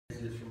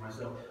This for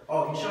myself.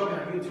 Oh, you showed me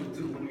on YouTube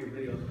too, one of your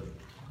videos.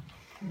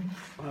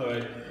 All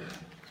right.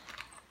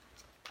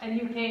 And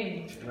you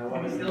came. And I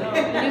want to still. No,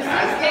 you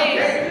still came.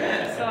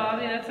 So I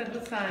mean, that's a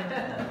good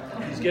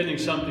sign. He's getting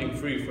something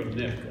free from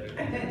Nick.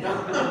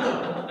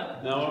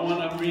 Right? Now I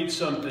want to read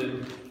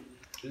something.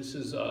 This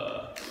is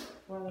I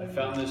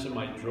found this in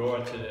my drawer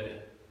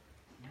today.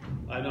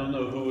 I don't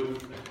know who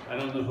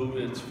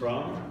it's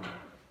from,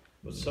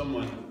 but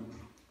someone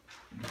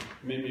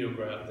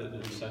mimeographed it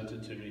and sent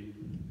it to me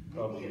a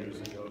couple years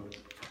ago.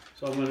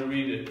 So I'm going to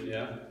read it.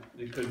 Yeah,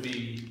 it could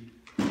be,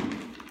 I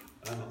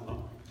don't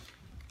know.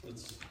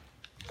 It's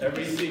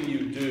everything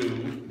you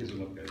do.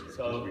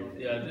 So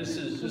yeah, this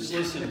is just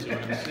listen to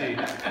it and see.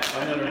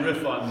 I'm going to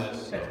riff on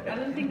this. So. I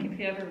don't think if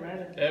you ever read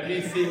it.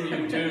 Everything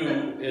you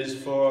do is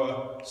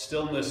for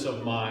stillness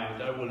of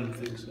mind. I wouldn't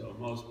think so.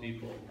 Most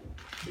people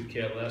could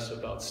care less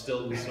about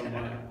stillness of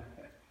mind.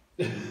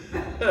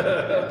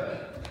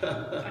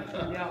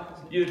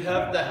 You'd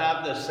have to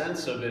have the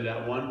sense of it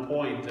at one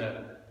point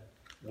to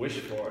wish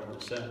for it, in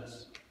a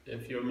sense.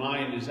 If your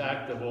mind is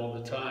active all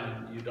the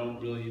time, you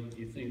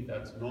think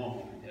that's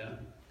normal, yeah?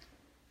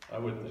 I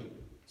would think.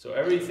 So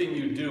everything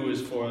you do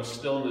is for a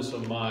stillness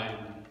of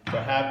mind, for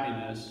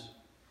happiness,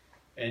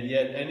 and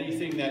yet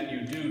anything that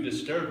you do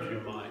disturbs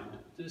your mind.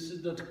 This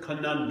is the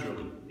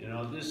conundrum,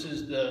 this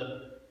is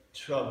the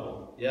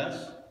trouble,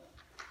 yes?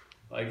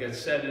 Like I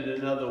said it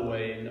another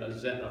way in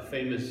a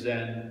famous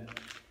Zen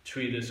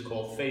treatise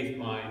called Faith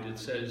Mind, it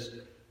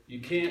says, you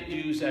can't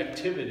use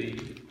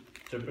activity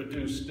to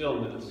produce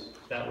stillness.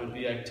 That would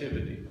be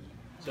activity.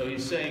 So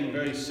he's saying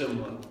very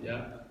similar,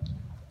 yeah?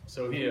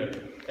 So here,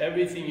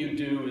 everything you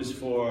do is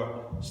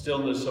for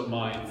stillness of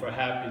mind, for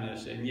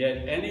happiness, and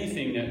yet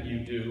anything that you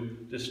do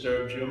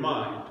disturbs your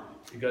mind.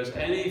 Because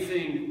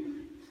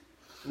anything,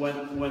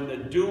 when the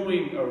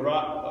doing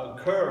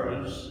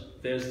occurs,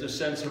 there's the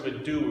sense of a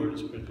doer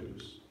is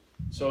produced.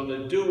 So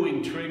the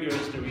doing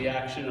triggers the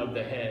reaction of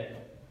the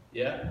head,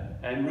 yeah?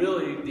 And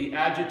really, the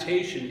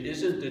agitation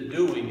isn't the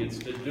doing, it's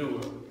the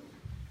doer.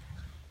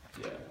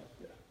 Yeah.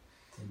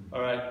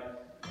 All right.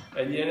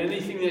 And yet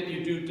anything that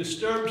you do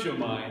disturbs your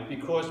mind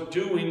because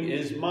doing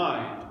is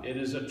mind. It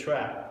is a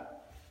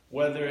trap.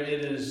 Whether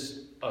it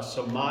is a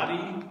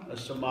samadhi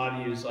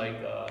is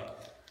like,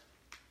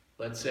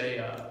 let's say,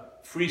 a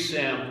free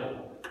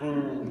sample,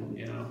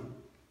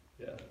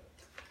 yeah.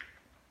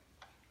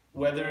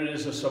 Whether it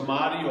is a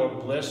samadhi or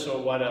bliss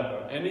or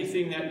whatever,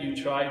 anything that you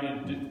try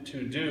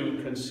to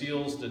do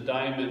conceals the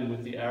diamond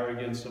with the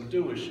arrogance of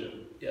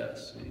doership.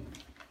 Yes.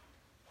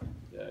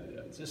 Yeah.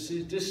 This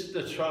is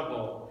the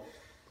trouble.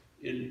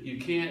 You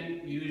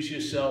can't use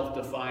yourself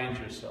to find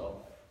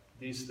yourself.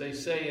 They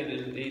say it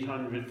in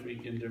 800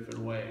 freaking different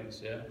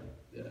ways, yeah?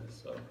 Yeah,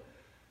 so.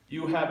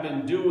 You have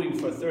been doing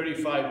for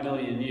 35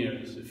 million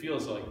years. It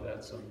feels like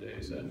that some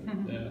days,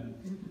 yeah.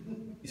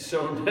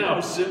 So now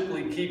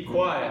simply keep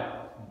quiet.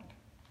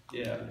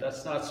 Yeah,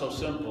 that's not so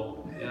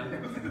simple, yeah?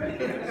 I'm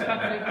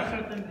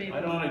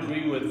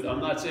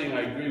not saying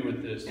I agree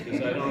with this,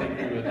 because I don't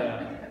agree with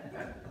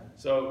that.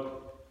 So,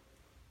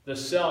 the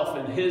self,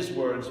 in his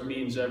words,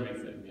 means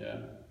everything,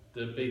 yeah?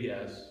 The big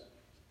S.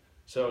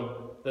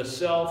 So, the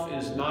self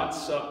is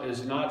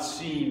not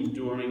seen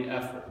during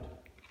effort.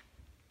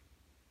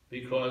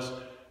 Because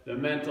the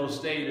mental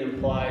state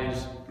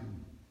implies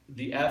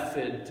the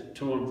effort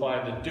to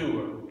imply the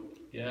doer,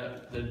 yeah?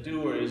 The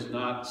doer is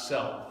not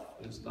self,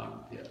 it's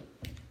not, yeah.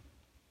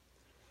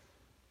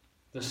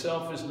 The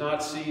self is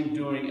not seen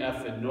during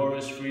effort, nor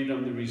is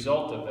freedom the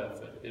result of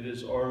effort. It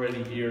is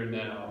already here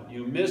now.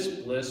 You miss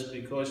bliss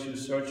because you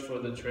search for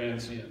the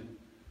transient.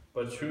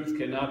 But truth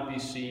cannot be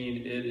seen,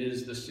 it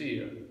is the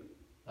seer.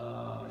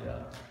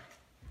 Yeah.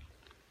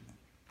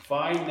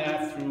 Find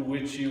that through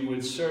which you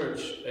would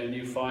search, and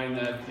you find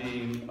that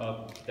being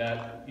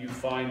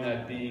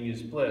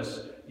is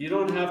bliss. You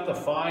don't have to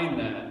find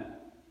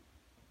that.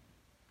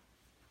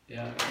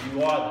 Yeah,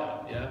 you are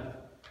that, yeah?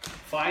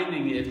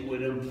 Finding it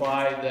would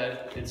imply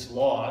that it's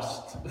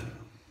lost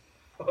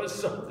or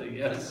something,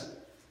 yes?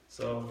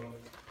 So,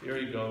 here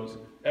he goes.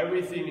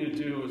 Everything you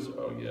do is,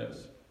 oh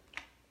yes.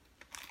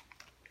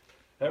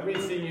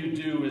 Everything you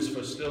do is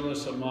for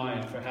stillness of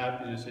mind, for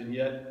happiness, and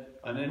yet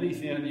on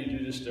anything that you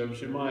do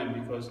disturbs your mind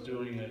because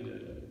doing it.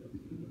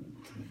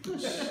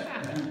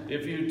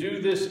 If you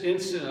do this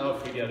instant, I'll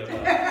forget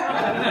about it.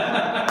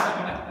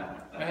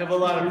 I have a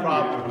lot of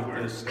problems with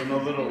this in the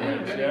little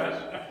ways,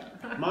 yeah?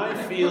 My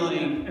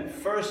feeling,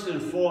 first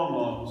and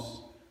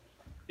foremost,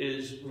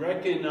 is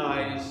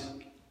recognize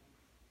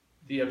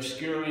the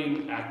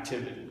obscuring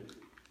activity.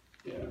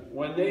 Yeah.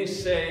 When they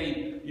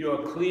say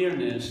your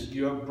clearness,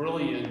 your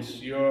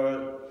brilliance,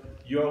 your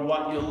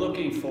what you're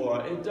looking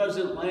for, it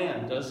doesn't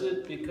land, does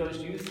it? Because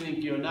you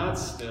think you're not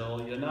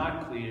still, you're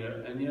not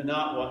clear, and you're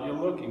not what you're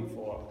looking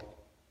for.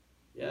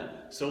 Yeah?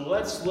 So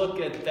let's look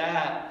at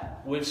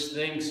that which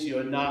thinks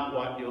you're not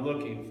what you're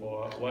looking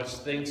for, which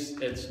thinks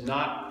it's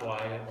not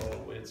quiet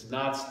or it's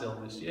not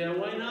stillness. Yeah,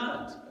 why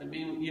not? I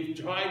mean, you've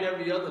tried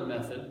every other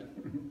method,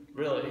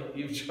 really.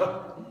 You've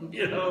tried.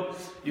 You know,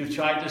 you've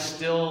tried to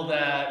still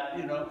that,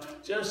 you know,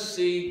 just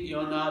see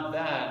you're not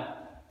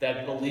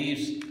that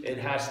believes it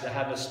has to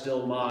have a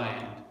still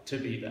mind to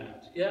be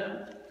that.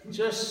 Yeah?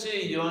 Just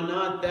see you're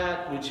not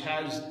that which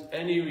has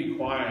any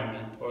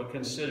requirement or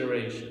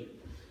consideration.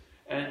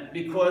 And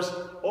because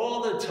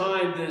all the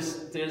time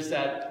there's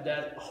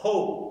that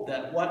hope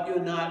that what you're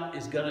not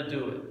is going to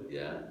do it.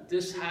 Yeah?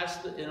 This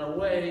has to, in a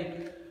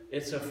way,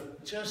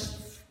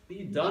 just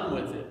be done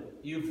with it.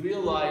 You've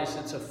realized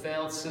it's a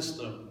failed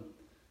system.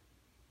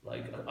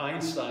 Like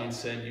Einstein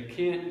said, you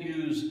can't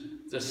use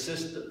the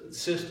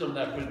system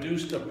that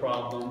produced a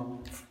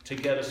problem to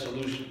get a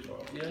solution for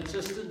it. Yeah, it's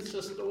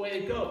just the way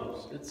it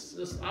goes. It's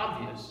just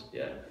obvious.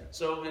 Yeah.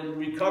 So in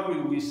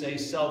recovery, we say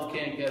self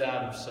can't get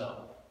out of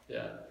self.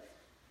 Yeah.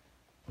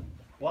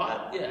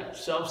 What? Yeah.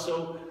 Self.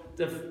 So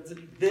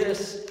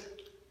this.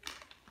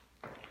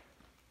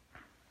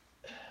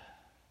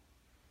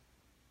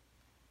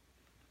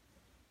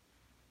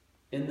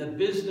 In the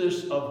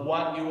business of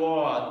what you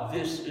are,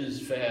 this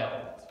is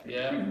failed.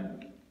 Yeah?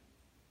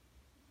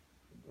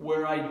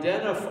 We're not.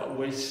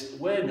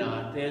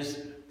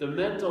 The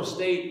mental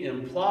state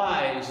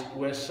implies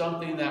we're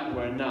something that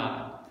we're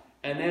not.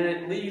 And then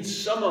it leads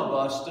some of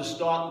us to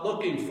start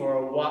looking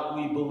for what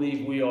we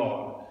believe we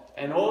are.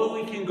 And all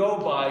we can go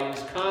by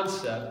is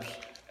concepts.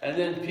 And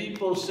then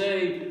people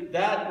say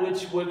that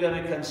which we're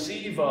going to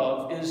conceive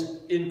of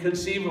is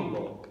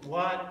inconceivable.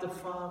 What the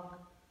fuck?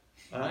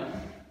 All right?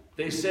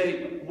 They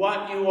say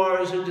what you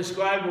are is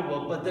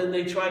indescribable, but then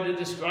they try to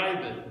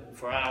describe it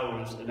for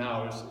hours and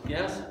hours.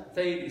 Yes?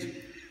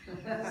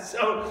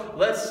 So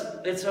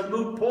it's a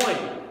moot point.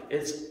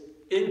 It's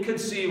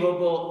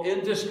inconceivable,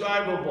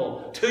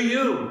 indescribable to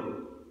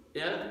you.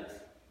 Yeah?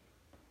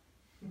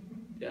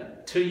 Yeah,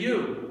 to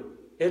you.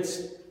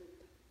 It's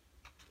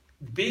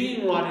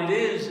being what it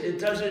is. It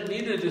doesn't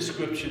need a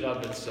description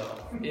of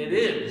itself. It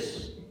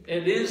is.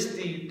 It is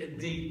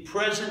the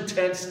present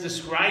tense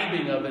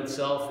describing of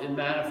itself in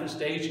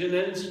manifestation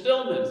and in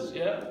stillness,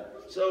 yeah?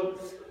 So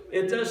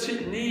it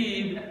doesn't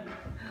need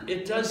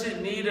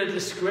a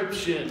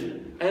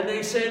description. And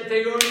they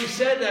already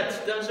said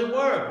that doesn't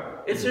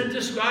work. It's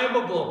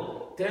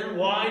indescribable. Then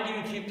why do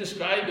you keep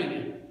describing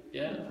it?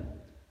 Yeah?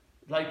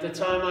 Like the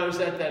time I was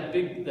at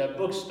that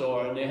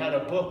bookstore and they had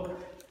a book,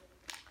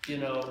 you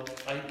know,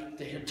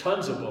 they had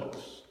tons of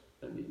books.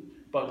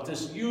 But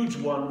this huge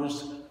one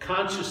was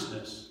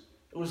consciousness.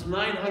 It was a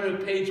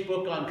 900-page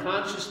book on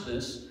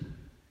consciousness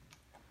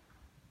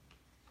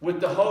with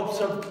the hopes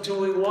of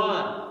doing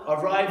what?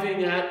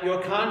 Arriving at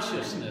your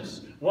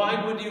consciousness.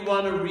 Why would you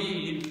want to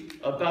read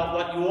about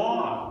what you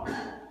are?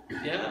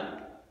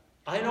 Yeah?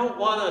 I don't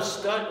want to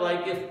study,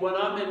 like when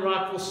I'm in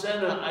Rockville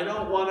Center, I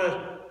don't want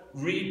to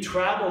read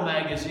travel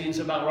magazines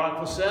about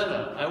Rockville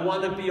Center. I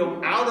want to be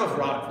out of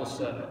Rockville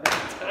Center.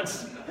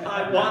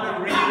 I want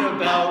to read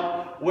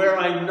about where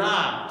I'm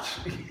not.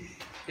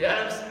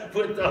 Yes?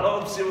 With the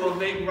hopes it will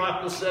make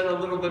Rockville Center a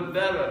little bit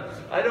better.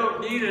 I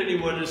don't need any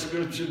more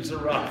descriptions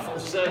of Rockville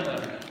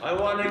Center. I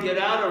want to get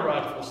out of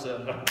Rockville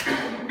Center.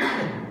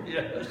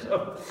 Yeah,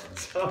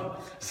 so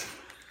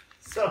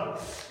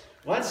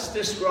let's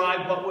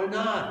describe what we're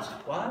not.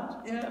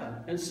 What? Yeah.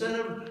 Instead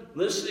of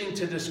listening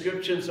to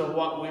descriptions of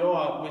what we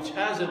are, which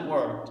hasn't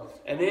worked,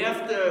 and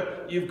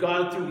after you've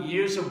gone through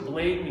years of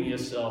blaming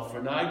yourself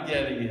for not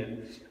getting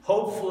it,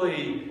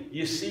 hopefully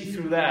you see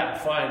through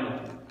that finally,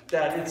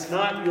 that it's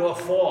not your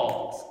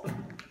fault.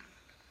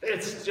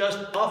 It's just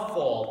a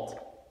fault.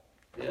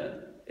 Yeah?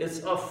 It's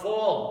a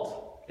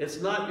fault.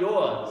 It's not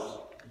yours.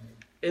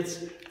 It's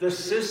the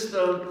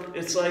system,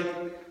 it's like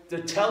the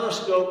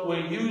telescope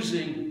we're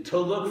using to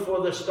look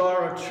for the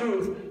star of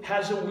truth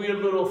has a weird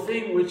little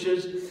thing, which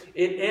is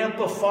it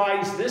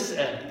amplifies this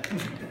end.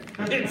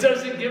 It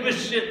doesn't give a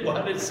shit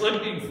what it's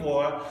looking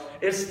for.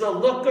 It's the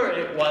looker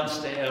it wants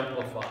to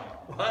amplify.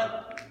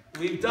 What?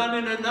 We've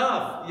done it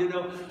enough, you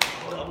know.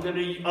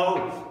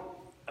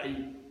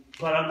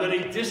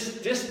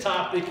 This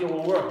topic, it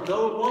will work.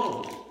 No, it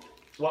won't.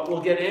 What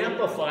will get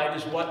amplified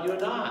is what you're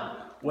not.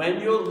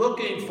 When you're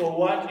looking for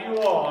what you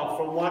are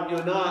from what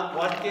you're not,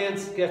 what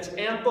gets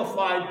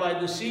amplified by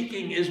the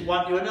seeking is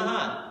what you're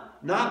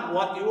not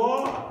what you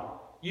are.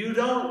 You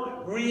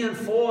don't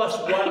reinforce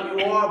what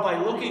you are by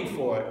looking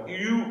for it.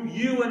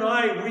 You and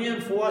I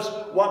reinforce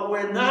what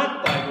we're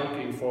not by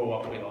looking for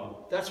what we are.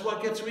 That's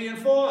what gets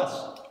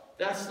reinforced.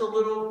 That's the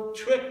little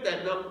trick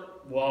that,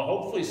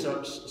 hopefully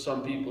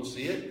some people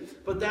see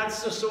it, but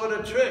that's the sort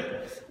of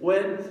trick.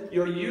 When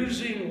you're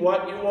using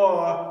what you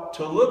are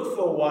to look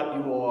for what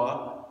you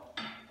are,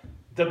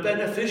 the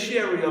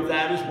beneficiary of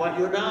that is what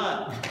you're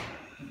not.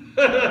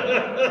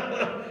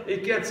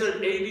 It gets an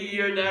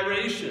 80-year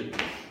narration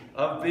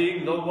of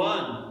being the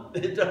one.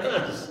 It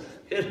does.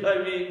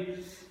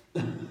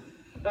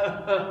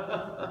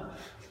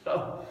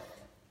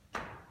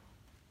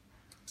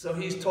 So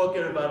he's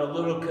talking about a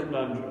little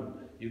conundrum.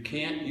 You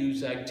can't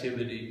use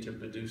activity to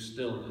produce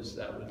stillness.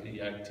 That would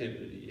be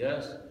activity,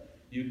 yes?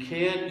 You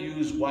can't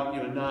use what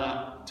you're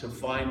not to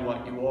find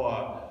what you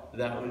are.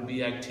 That would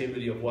be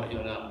activity of what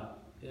you're not.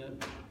 Yeah?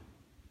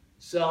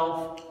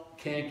 Self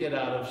can't get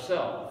out of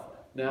self.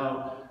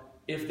 Now,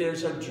 if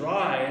there's a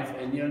drive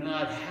and you're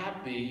not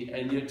happy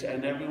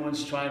and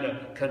everyone's trying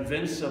to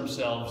convince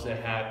themselves they're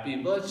happy,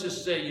 but let's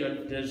just say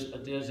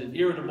there's an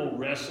irritable,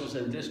 restless,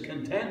 and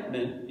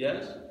discontentment,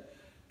 yes?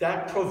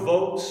 That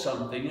provokes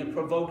something. It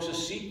provokes a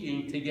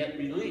seeking to get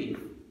relief,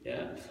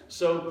 yeah?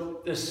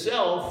 So the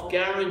self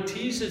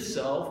guarantees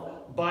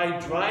itself by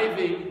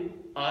driving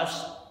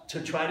us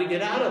to try to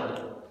get out of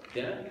it,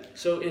 yeah?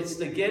 So it's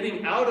the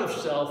getting out of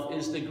self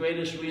is the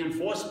greatest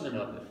reinforcement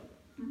of it.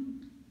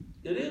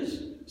 It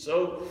is.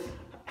 So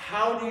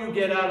how do you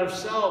get out of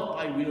self?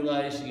 By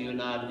realizing you're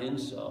not in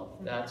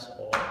self. That's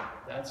all.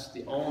 That's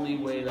the only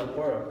way that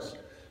works.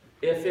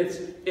 If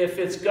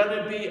it's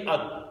going to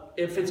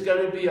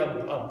be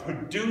a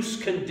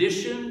produced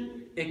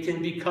condition, it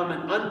can become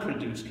an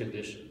unproduced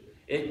condition.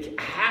 It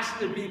has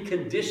to be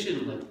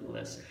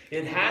conditionless.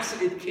 It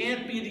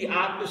can't be the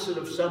opposite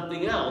of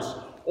something else,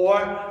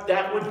 or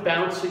that would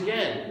bounce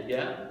again.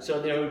 Yeah.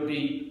 So there would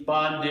be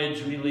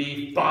bondage,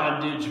 relief,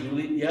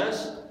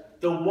 yes.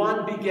 The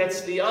one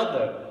begets the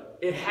other.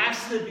 It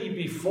has to be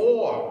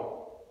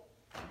before.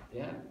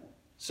 Yeah.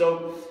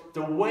 So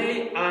the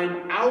way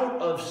I'm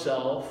out of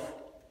self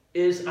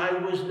is I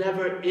was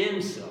never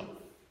in self.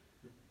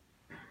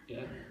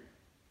 Yeah.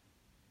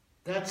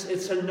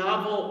 It's a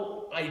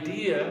novel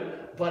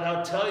idea, but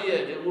I'll tell you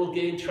it will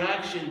gain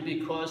traction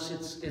because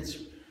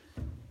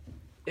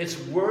it's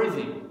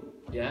worthy.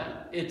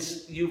 Yeah.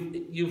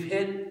 You've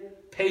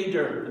hit pay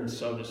dirt,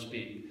 so to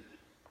speak.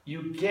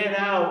 You get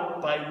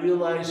out by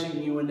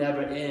realizing you were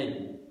never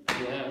in,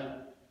 yeah?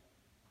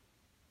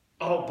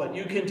 Oh, but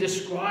you can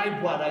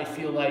describe what I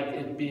feel like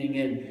it being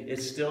in.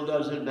 It still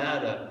doesn't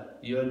matter.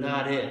 You're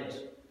not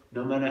it.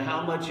 No matter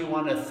how much you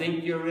want to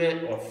think you're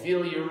it, or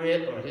feel you're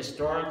it, or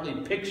historically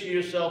picture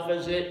yourself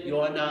as it,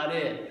 you're not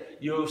it.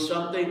 You're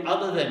something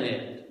other than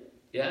it,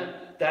 yeah?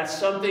 That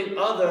something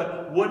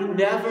other would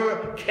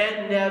never,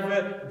 can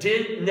never,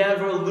 did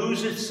never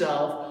lose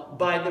itself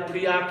by the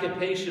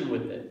preoccupation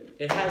with it.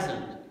 It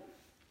hasn't.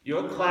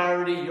 Your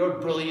clarity, your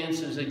brilliance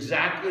is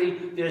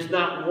exactly, there's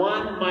not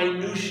one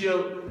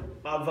minutia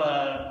of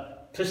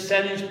a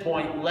percentage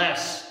point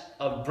less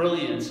of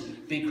brilliance,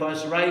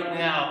 because right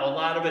now a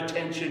lot of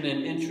attention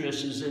and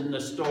interest is in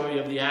the story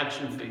of the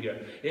action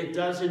figure. It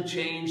doesn't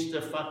change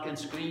the fucking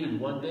screen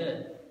one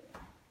bit.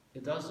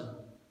 It doesn't.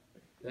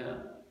 Yeah.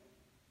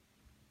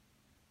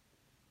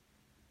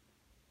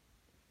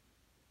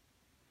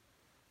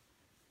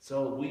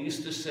 So we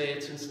used to say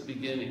it since the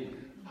beginning,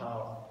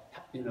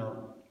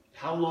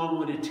 how long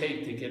would it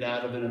take to get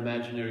out of an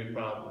imaginary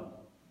problem?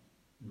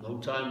 No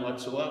time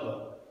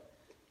whatsoever.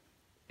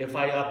 If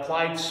I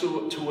applied a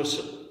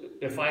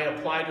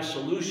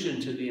solution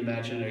to the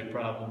imaginary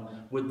problem,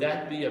 would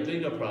that be a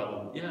bigger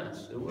problem?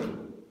 Yes, it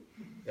would.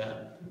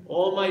 Yeah.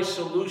 All my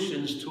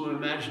solutions to an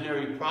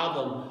imaginary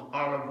problem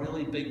are a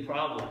really big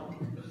problem.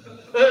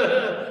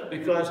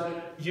 Because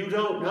you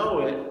don't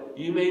know it,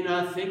 you may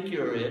not think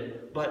you're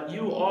it, but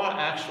you are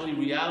actually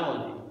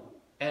reality.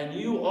 And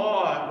you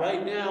are,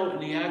 right now, in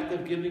the act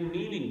of giving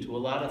meaning to a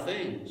lot of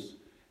things.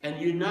 And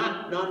you're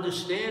not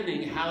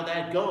understanding how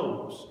that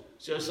goes.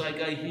 Just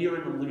like I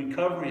hear in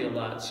recovery a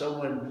lot. So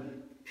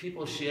when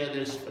people share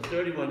this, for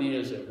 31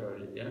 years I've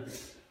heard it, yeah?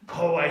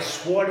 Oh, I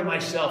swore to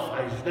myself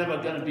I was never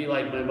going to be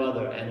like my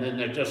mother. And then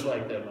they're just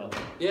like their mother.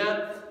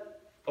 Yeah?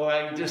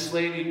 Or this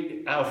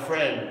lady, our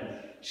friend,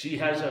 she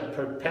has a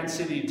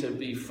propensity to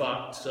be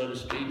fucked, so to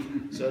speak.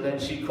 So then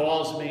she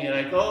calls me and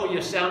I go, oh,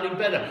 you're sounding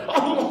better.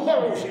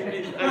 Oh,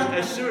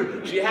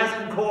 she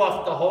hasn't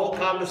coughed the whole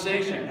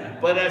conversation.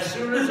 But as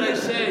soon as I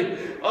say,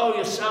 oh,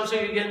 you sound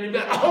like you're getting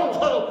better.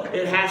 Oh,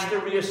 it has to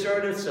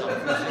reassert itself,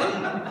 you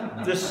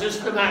see? The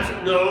system has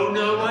to,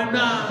 no, I'm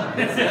not.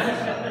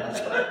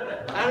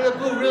 Out of the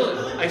blue,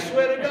 really. I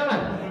swear to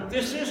God.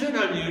 This isn't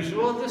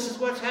unusual. This is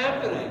what's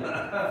happening.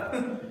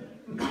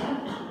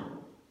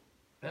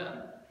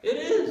 Yeah. It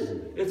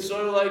is. It's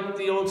sort of like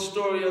the old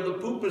story of the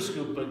pooper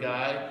scooper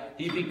guy.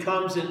 He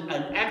becomes an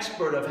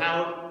expert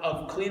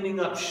of cleaning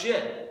up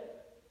shit,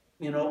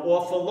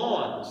 off the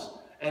lawns.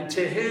 And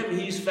to him,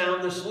 he's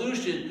found the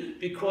solution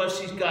because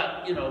he's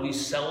got,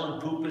 he's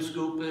selling pooper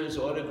scoopers,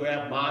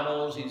 autograph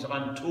models. He's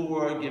on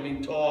tour,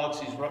 giving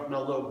talks. He's writing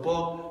a little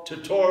book,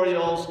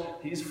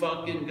 tutorials. He's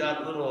fucking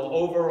got little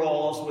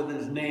overalls with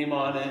his name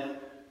on it,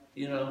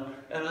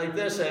 and like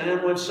this. And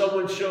then when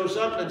someone shows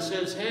up and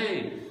says,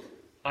 hey,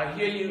 I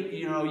hear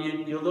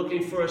you're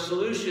looking for a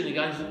solution. The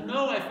guy says,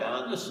 no, I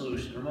found the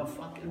solution. I'm a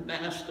fucking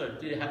master.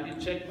 Have you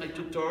checked my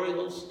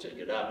tutorials? Check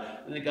it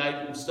out. And the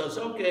guy says,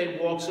 okay,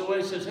 walks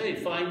away, says, hey,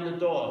 find the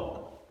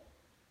dog.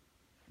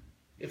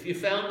 If you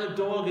found the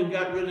dog and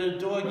got rid of the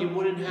dog, you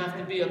wouldn't have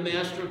to be a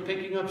master of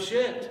picking up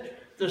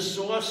shit. The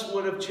source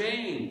would have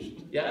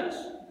changed,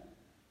 yes?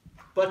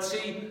 But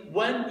see,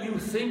 when you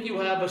think you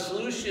have a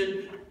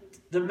solution,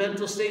 the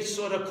mental state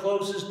sort of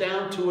closes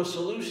down to a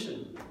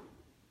solution.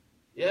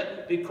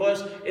 Yeah,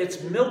 because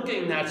it's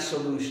milking that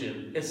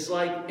solution. It's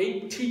like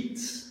 8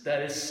 teats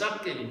that is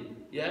sucking.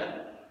 Yeah,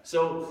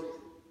 so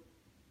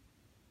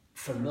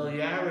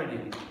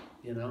familiarity,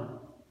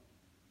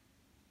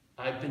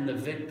 I've been the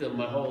victim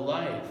my whole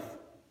life.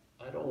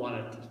 I don't want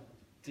it to.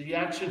 The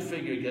action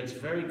figure gets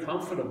very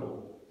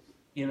comfortable.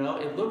 You know,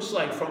 it looks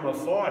like from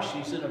afar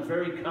she's in a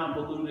very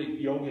convoluted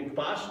yogic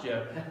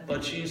posture,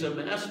 but she's a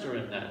master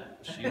in that.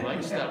 She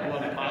likes that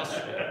one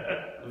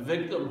posture,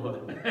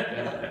 victimhood.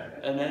 Yeah?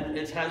 And then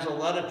it has a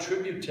lot of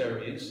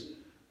tributaries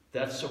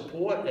that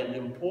support and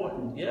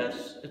important.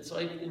 Yes, it's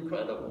like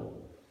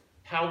incredible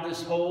how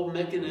this whole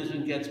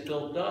mechanism gets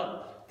built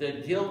up.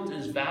 The guilt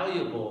is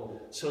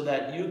valuable so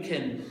that you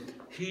can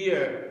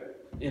hear.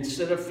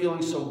 Instead of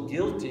feeling so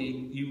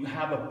guilty, you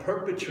have a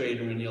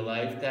perpetrator in your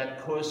life that,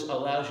 of course,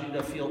 allows you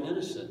to feel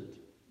innocent.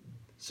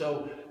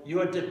 So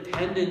you're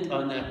dependent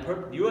on that.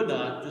 You're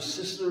not. The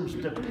system's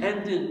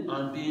dependent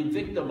on being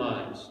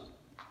victimized.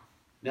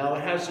 Now,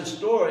 it has a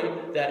story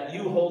that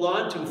you hold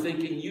on to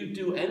thinking you'd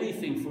do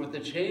anything for it to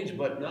change,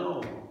 but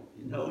no,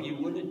 you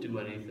wouldn't do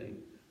anything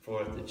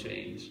for it to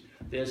change.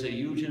 There's a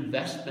huge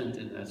investment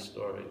in that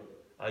story,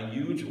 a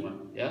huge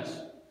one,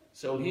 yes?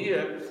 So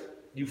here,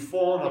 you've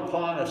fallen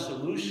upon a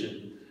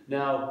solution.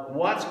 Now,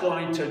 what's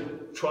going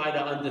to try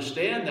to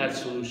understand that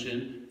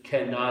solution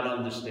cannot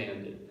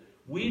understand it.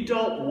 We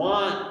don't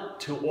want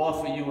to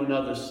offer you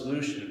another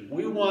solution.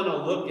 We want to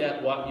look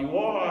at what you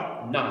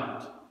are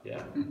not.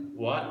 Yeah,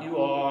 what you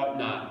are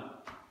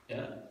not.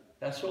 Yeah,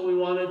 that's what we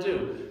want to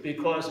do.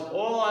 Because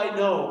all I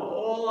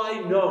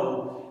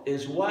know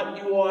is what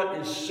you are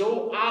is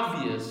so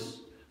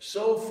obvious,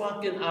 so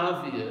fucking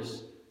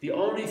obvious. The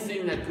only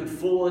thing that could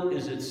fool it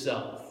is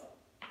itself.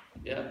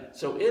 Yeah,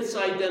 so it's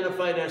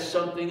identified as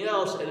something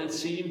else, and it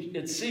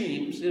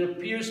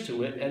appears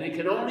to it, and it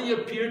can only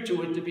appear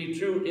to it to be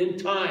true in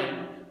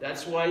time.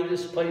 That's why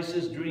this place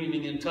is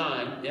dreaming in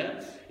time.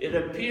 Yeah, it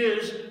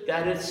appears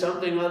that it's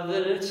something other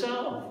than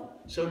itself.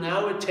 So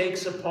now it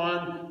takes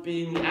upon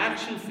being the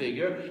action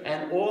figure,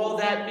 and all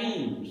that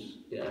means.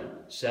 Yeah,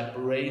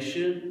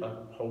 separation,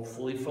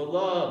 hopefully for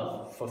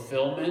love,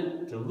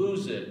 fulfillment, to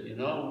lose it.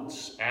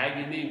 It's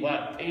agony,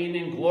 pain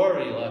and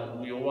glory, like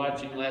we were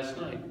watching last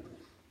night.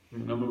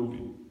 A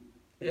movie.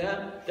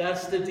 Yeah,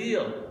 that's the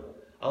deal.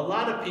 A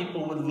lot of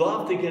people would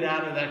love to get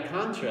out of that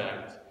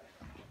contract.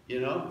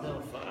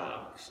 No,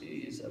 fuck,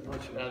 geez, I'd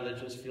much rather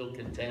just feel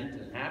content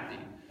and happy.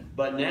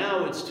 But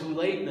now it's too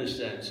late in a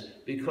sense,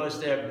 because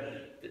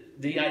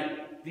the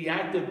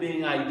act of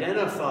being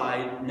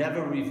identified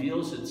never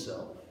reveals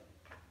itself.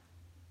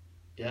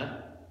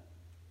 Yeah?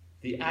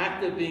 The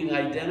act of being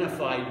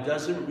identified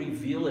doesn't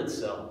reveal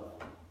itself.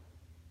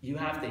 You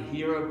have to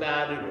hear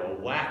about it, or a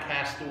whack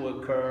has to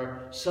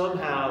occur.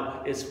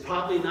 Somehow, it's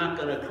probably not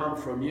going to come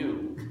from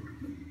you.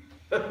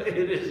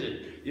 It isn't.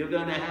 You're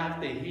going to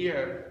have to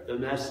hear the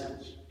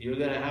message. You're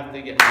going to have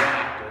to get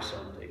whacked or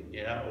something,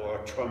 yeah? Or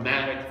a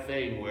traumatic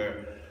thing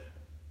where,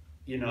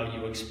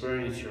 you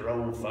experience your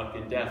own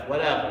fucking death,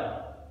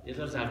 whatever. It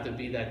doesn't have to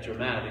be that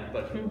dramatic,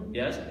 but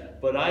yes?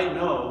 But I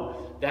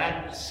know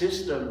that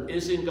system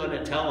isn't going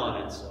to tell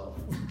on itself.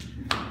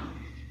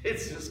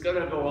 It's just going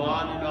to go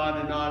on and on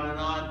and on and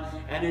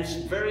on. And it's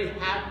very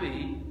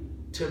happy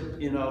to,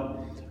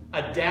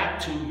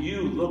 adapt to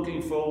you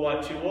looking for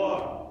what you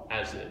are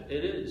as it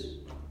is.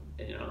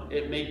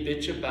 It may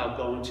bitch about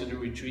going to the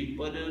retreat,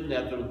 but it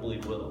inevitably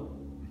will.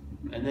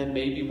 And then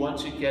maybe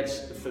once it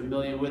gets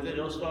familiar with it,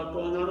 it'll start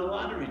going on a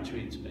lot of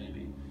retreats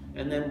maybe.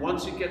 And then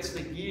once it gets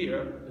the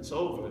gear, it's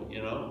over,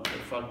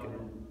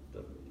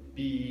 the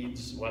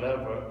beads,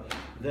 whatever.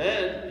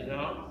 Then,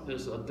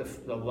 there's a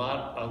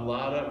lot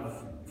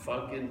of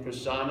fucking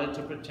persona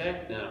to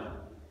protect now.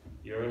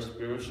 You're a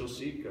spiritual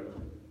seeker.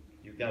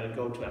 You've got to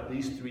go to at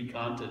least 3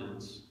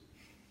 continents.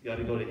 You got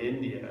to go to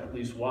India at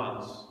least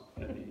once.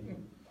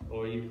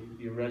 Or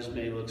your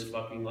resume looks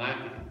fucking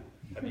lacking.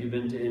 Have you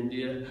been to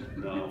India?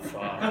 No,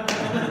 fuck.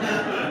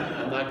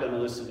 I'm not going to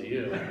listen to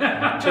you.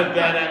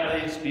 Tibet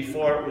at least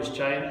before it was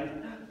China?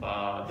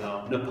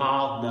 No.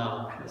 Nepal?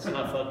 No. It's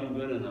not fucking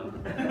good enough.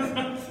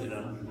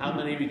 How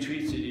many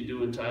retreats did you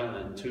do in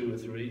Thailand? 2 or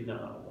 3?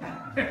 No.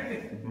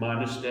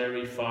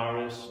 Monastery,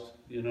 forest,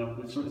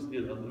 which is,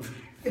 the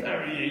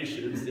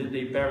variations. Did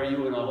they bury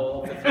you in a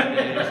hole for 3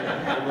 days?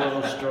 A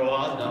little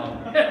straw?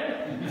 No.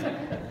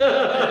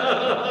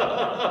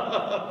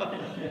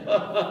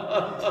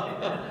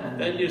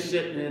 Then you're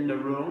sitting in the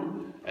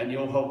room, and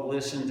you'll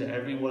listen to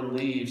everyone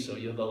leave, so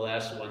you're the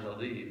last one to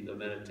leave the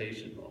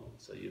meditation hall.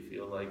 So you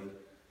feel like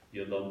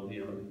you're the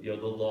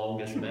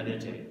longest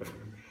meditator.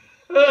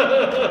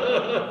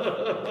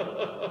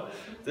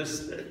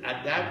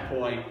 At that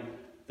point,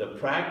 the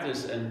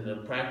practice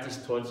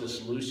towards the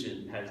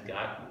solution has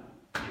gotten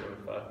you're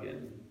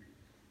fucking.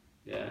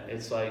 Yeah,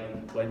 it's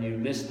like when you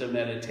miss the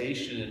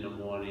meditation in the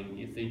morning,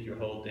 you think your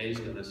whole day's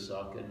gonna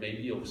suck, and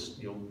maybe you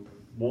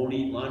won't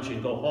eat lunch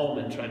and go home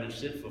and try to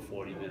sit for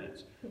 40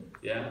 minutes.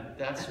 Yeah,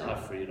 that's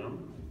not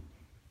freedom.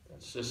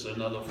 That's just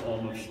another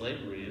form of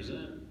slavery, isn't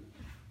it?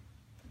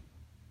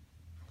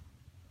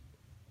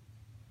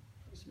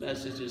 This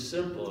message is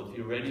simple. If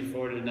you're ready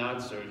for it or not,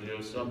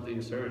 Sergio,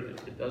 something's hurt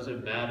it. It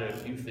doesn't matter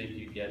if you think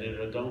you get it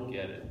or don't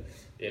get it.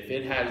 If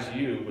it has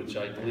you, which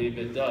I believe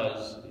it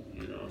does,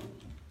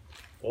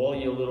 all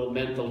your little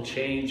mental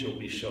change will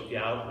be shook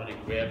out when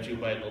it grabs you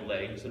by the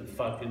legs and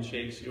fucking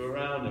shakes you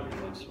around every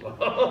once in a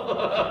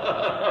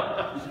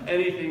while.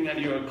 Anything that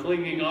you're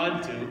clinging on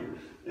to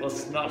will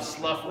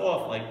slough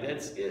off like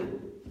dead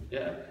skin.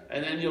 Yeah?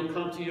 And then you'll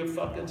come to your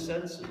fucking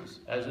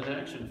senses as an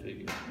action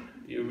figure.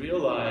 You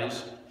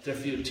realize the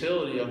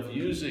futility of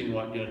using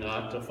what you're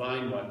not to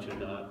find what you're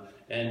not.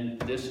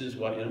 And this is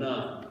what you're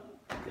not.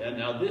 Yeah?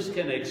 Now this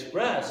can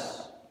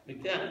express,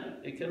 it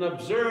can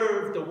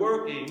observe the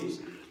workings,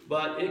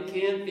 but it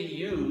can't be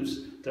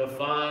used to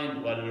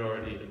find what it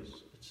already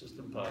is. It's just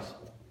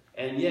impossible.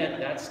 And yet,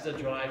 that's the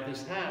drive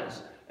this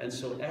has. And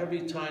so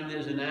every time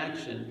there's an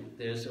action,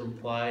 there's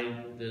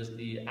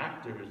the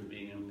actor is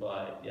being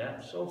implied, yeah?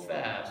 So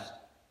fast,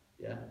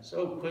 yeah?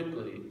 So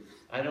quickly.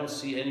 I don't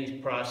see any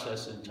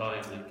process in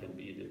time that can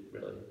beat it,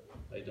 really.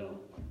 I don't.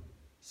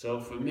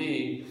 So for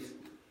me,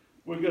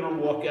 we're going to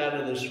walk out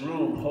of this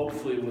room,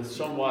 hopefully with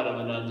somewhat of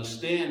an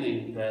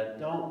understanding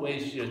that don't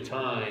waste your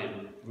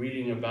time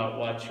reading about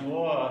what you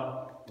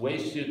are,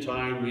 waste your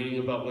time reading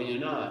about what you're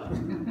not.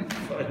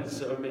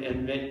 So,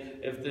 and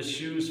if the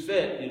shoes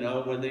fit, you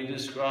know, when they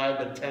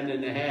describe a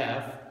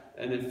 10.5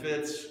 and it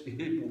fits,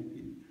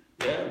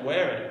 yeah,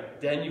 wear it.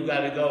 Then you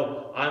got to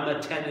go, I'm a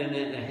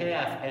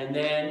 10.5, and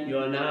then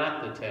you're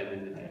not the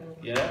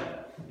 10.5. Yeah,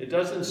 it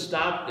doesn't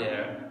stop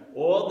there.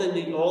 All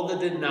the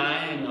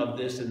denying of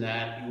this and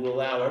that, you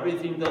allow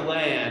everything to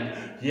land.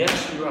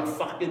 Yes, you're a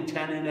fucking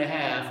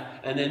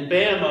 10.5, and then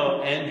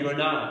bammo, and you're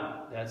not.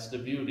 That's the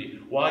beauty.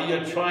 While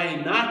you're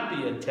trying not to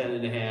be a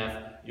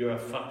 10.5, you're a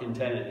fucking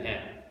 10.5.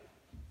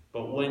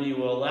 But when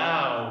you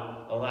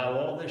allow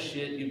all the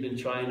shit you've been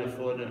trying to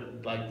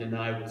like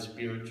deny with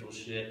spiritual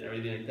shit and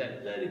everything like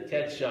that, let it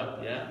catch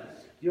up, yeah?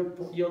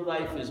 Your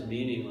life is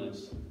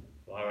meaningless.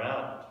 Far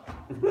out.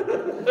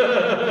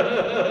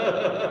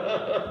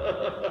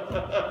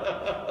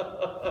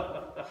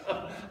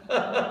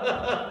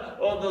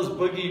 All those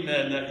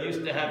boogeymen that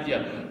used to have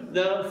you,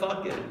 no,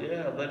 fuck it,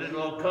 yeah, let it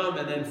all come,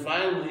 and then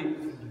finally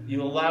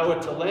you allow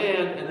it to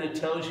land, and it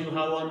tells you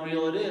how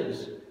unreal it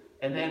is.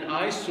 And then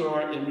I saw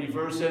it in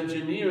reverse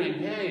engineering.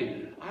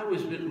 Hey,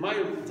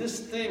 this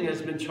thing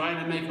has been trying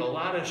to make a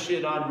lot of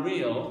shit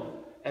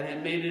unreal, and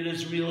it made it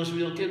as real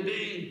can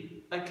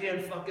be. I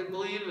can't fucking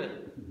believe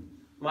it.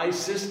 My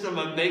system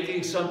of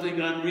making something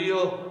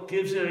unreal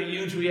gives it a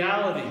huge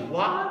reality.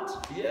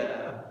 What?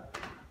 Yeah.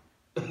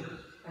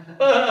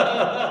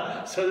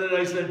 So then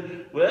I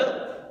said,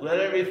 well, let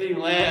everything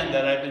land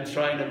that I've been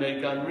trying to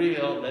make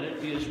unreal, let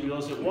it be as real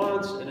as it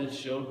wants, and it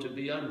showed to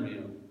be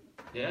unreal.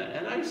 Yeah,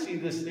 and I see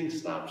this thing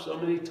stop so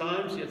many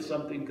times, yet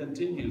something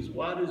continues.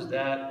 What is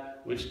that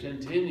which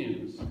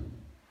continues?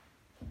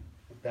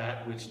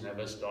 That which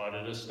never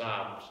started or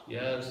stopped.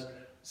 Yes.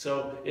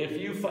 So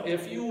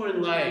if you were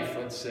in life,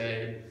 let's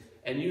say,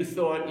 and you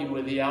thought you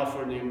were the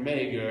Alpha and the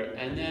Omega,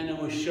 and then it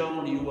was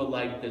shown you were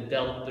like the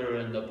Delta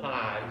and the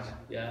Pi,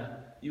 yeah,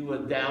 you were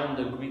down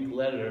the Greek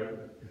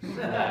ladder,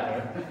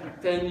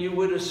 then you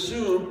would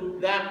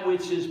assume that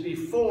which is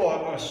before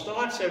or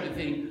starts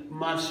everything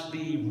must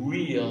be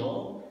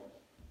real.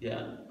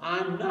 Yeah,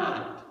 I'm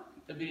not.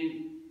 I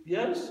mean,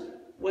 yes.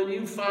 When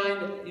you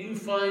find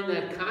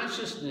that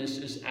consciousness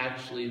is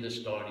actually the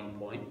starting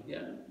point.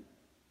 Yeah.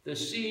 The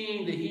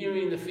seeing, the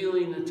hearing, the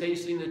feeling, the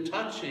tasting, the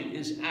touching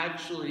is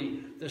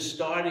actually the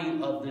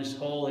starting of this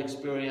whole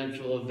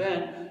experiential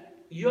event.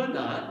 You're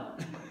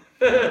not.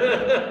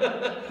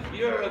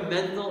 You're a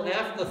mental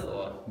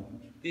afterthought.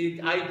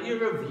 The idea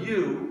of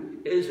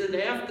you is an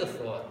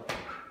afterthought.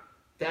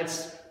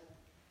 That's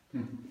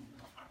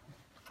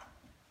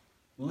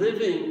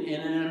living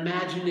in an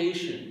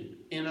imagination,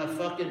 in a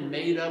fucking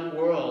made-up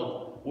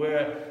world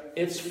where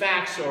its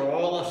facts are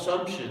all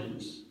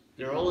assumptions.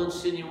 They're all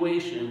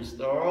insinuations.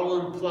 They're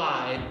all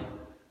implied.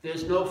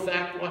 There's no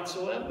fact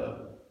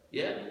whatsoever.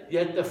 Yeah?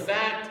 Yet the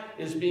fact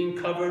is being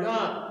covered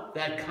up.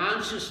 That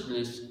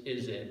consciousness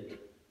is it.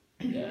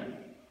 Yeah?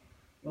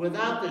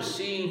 Without the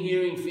seeing,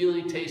 hearing,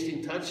 feeling,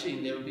 tasting,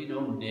 touching, there would be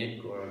no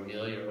Nick or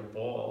Amelia or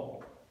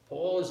Paul.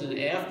 Paul is an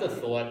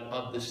afterthought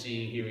of the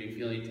seeing, hearing,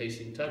 feeling,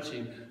 tasting,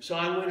 touching. So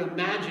I would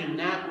imagine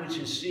that which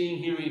is seeing,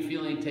 hearing,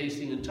 feeling,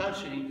 tasting, and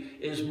touching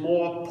is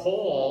more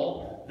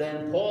Paul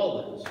than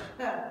Paul is.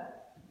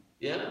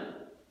 Yeah?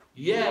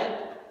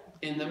 Yet,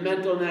 in the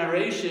mental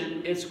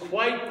narration,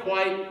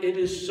 it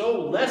is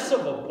so less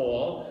of a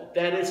Paul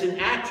that it's an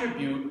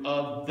attribute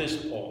of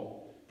this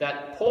Paul.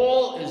 That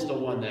Paul is the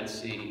one that's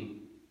seeing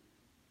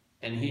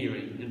and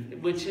hearing,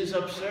 which is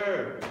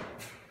absurd.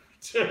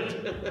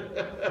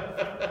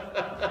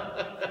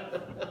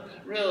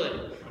 Really,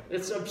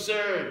 it's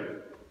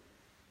absurd.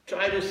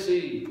 Try to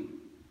see.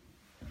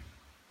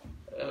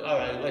 All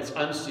right, let's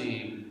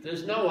unseeing.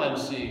 There's no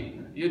unseeing.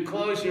 You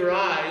close your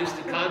eyes,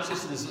 the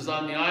consciousness is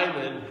on the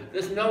eyelid.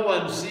 There's no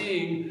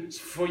unseeing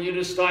for you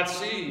to start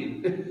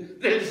seeing.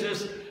 There's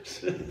just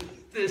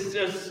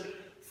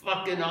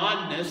fucking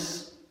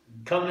onness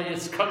coming.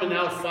 It's coming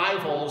out 5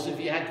 holes. If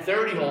you had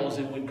 30 holes,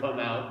 it would come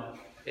out.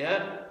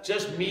 Yeah,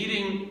 just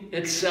meeting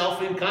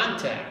itself in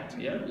contact.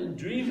 Yeah, and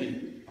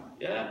dreaming.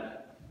 Yeah,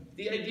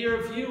 The idea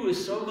of you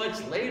is so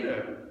much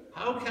later.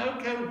 How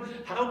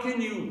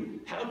can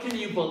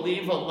you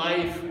believe a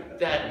life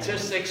that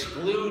just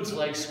excludes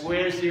like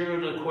square 0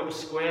 to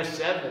square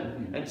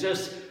 7 and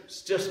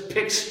just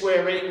pick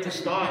square 8 to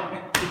start?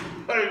 You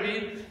know what I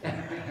mean?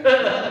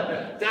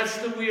 That's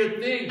the weird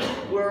thing.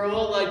 We're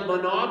all like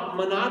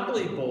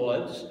Monopoly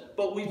boards,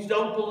 but we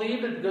don't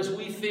believe it because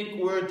we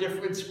think we're a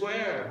different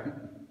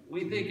square.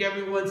 We think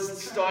everyone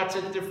starts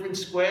at different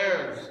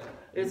squares.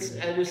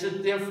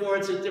 Therefore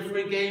it's a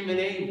different game at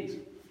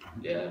 8.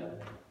 Yeah.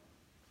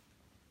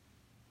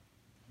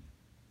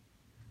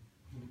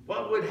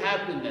 What would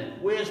happen then?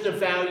 Where's the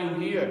value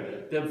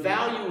here? The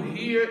value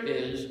here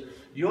is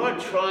you're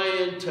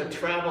trying to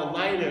travel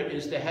lighter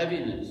is the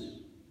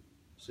heaviness.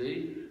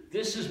 See?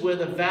 This is where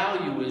the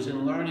value is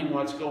in learning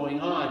what's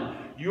going on.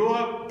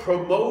 Your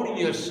promoting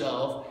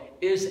yourself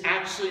is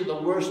actually the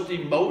worst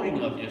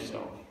demoting of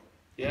yourself.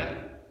 Yeah?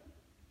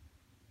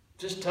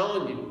 Just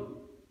telling you.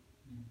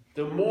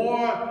 The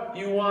more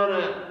you want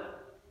to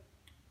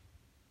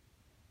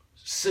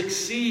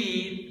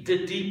succeed,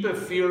 the deeper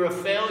fear of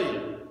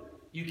failure.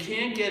 You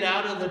can't get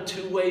out of the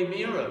two-way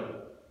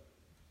mirror.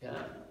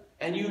 Yeah?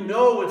 And you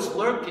know it's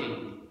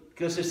lurking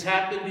because it's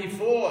happened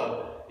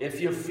before.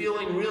 If you're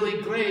feeling really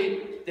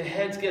great, the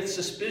head gets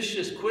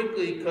suspicious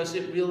quickly because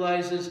it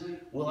realizes,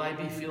 will I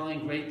be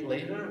feeling great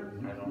later?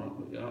 I don't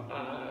know. You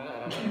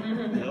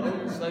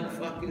know, it's like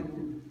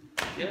fucking,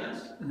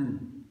 yes.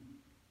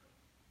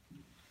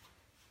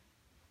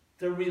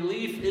 The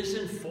relief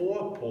isn't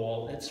for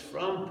Paul, it's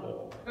from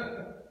Paul.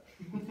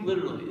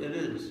 Literally, it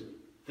is.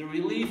 The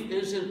relief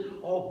isn't,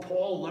 oh,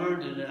 Paul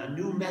learned a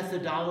new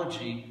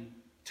methodology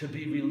to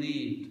be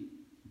relieved.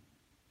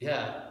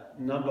 Yeah,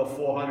 number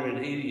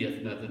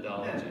 480th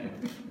methodology,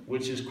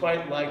 which is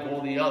quite like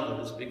all the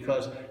others,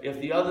 because if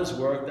the others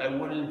worked, I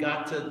wouldn't have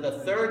got to the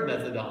third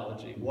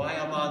methodology. Why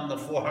I'm on the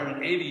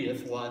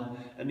 480th one,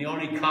 and the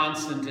only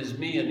constant is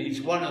me in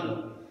each one of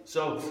them.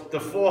 So the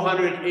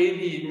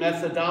 480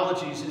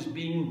 methodologies is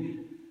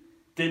being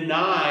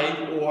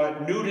denied or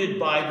neutered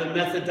by the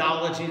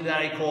methodology that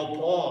I call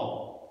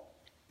Paul.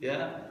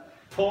 Yeah?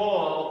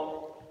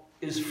 Paul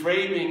is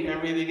framing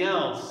everything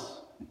else.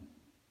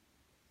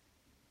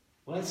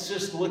 Let's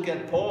just look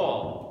at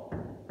Paul.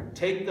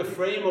 Take the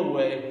frame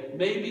away.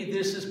 Maybe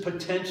this is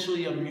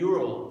potentially a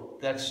mural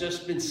that's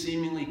just been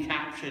seemingly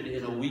captured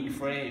in a weak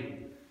frame.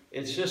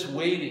 It's just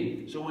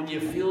waiting. So when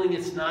you're feeling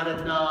it's not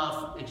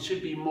enough, it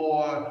should be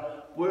more,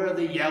 where are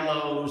the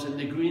yellows and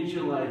the greens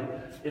you like?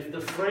 If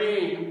the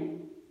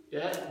frame,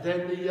 yeah,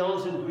 then the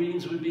yellows and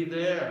greens would be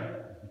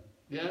there.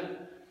 Yeah?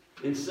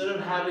 Instead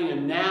of having a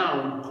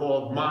noun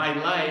called my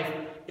life,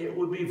 it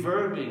would be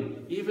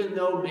verbing. Even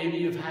though maybe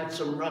you've had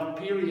some rough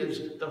periods,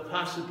 the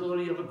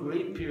possibility of a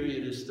great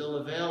period is still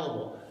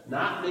available.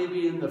 Not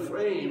maybe in the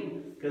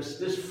frame, because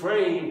this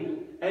frame,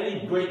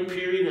 any great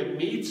period it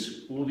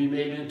meets will be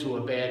made into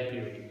a bad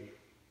period.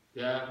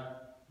 Yeah?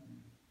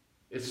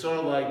 It's sort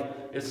of like,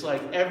 it's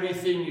like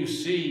everything you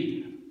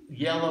see,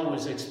 yellow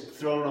is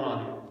thrown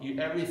on it.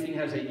 Everything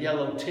has a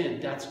yellow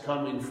tint. That's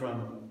coming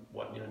from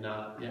what you're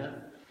not. Yeah?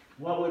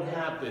 What would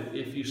happen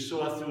if you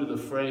saw through the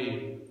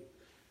frame?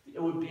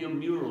 It would be a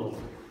mural.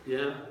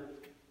 Yeah?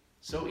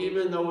 So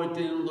even though it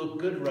didn't look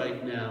good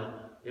right now,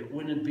 it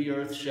wouldn't be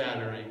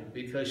earth-shattering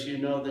because you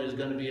know there's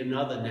going to be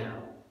another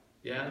now.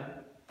 Yeah?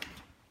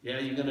 Yeah,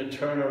 you're going to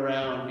turn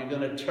around. You're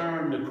going to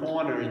turn the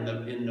corner in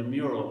the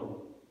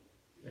mural.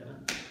 Yeah.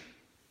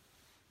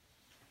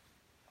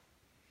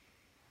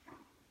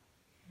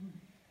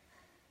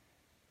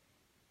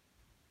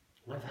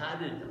 I've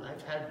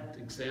had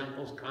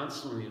examples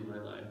constantly in my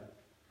life.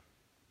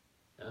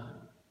 Yeah.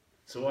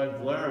 So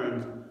I've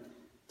learned,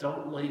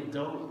 don't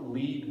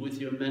lead with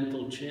your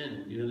mental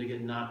chin. You're going to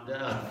get knocked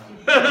out.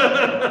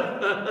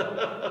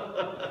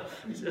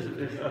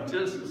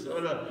 just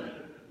sort of.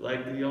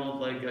 Like the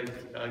old, like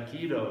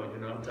Aikido, you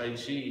know, Tai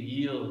Chi,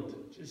 yield.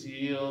 Just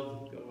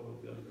yield,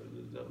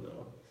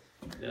 go.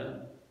 Yeah?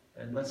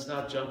 And let's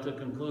not jump to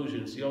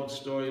conclusions. The old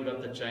story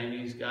about the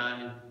Chinese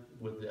guy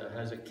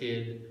has a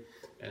kid,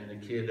 and the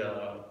kid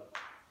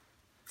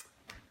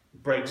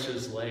breaks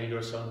his leg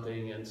or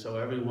something, and so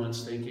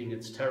everyone's thinking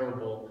it's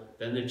terrible.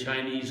 Then the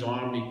Chinese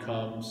army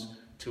comes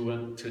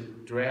to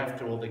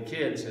draft all the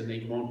kids, and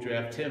they won't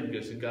draft him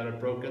because he got a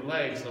broken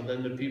leg. So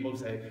then the people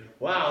say,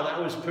 wow, that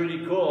was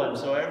pretty cool. And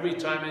so every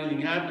time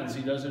anything happens,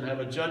 he doesn't have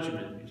a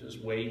judgment. He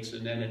just waits,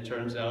 and then it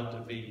turns out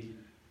to be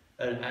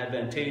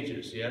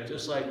advantageous. Yeah,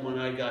 just like when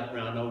I got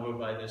run over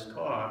by this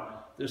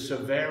car, the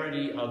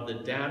severity of the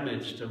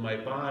damage to my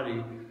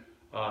body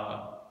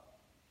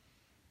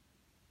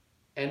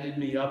ended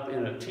me up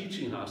in a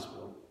teaching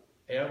hospital,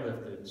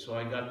 airlifted. So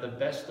I got the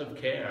best of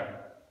care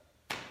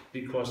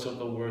because of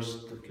the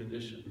worst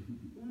condition.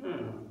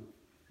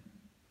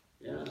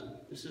 Yeah,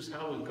 this is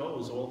how it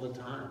goes all the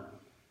time.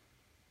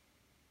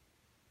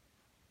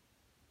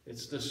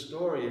 It's the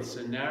story, it's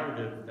the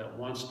narrative that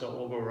wants to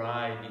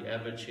override the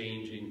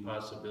ever-changing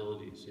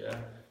possibilities, yeah?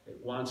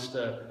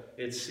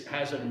 It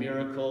has a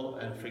miracle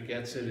and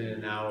forgets it in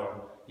an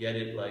hour, yet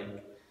it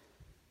like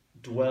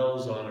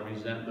dwells on a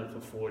resentment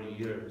for 40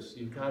 years.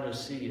 You've got to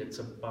see it's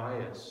a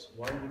bias.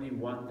 Why would you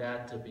want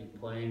that to be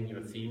playing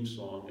your theme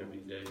song every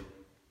day?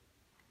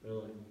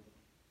 Really?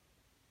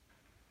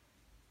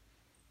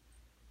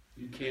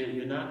 You can't,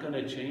 you're not going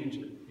to change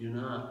it. You're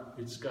not.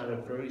 It's got a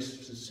very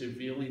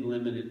severely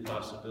limited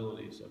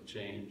possibilities of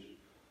change.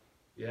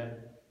 Yeah?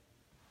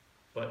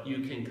 But you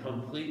can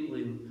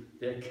completely,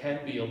 there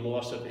can be a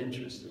loss of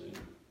interest in it.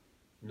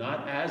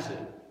 Not as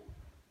it.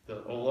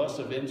 A loss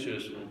of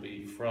interest will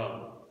be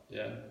from,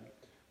 yeah?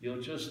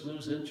 You'll just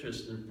lose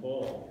interest in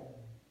Paul.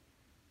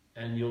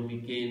 And you'll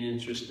gain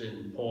interest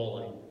in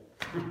Pauling,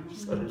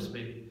 so to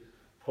speak.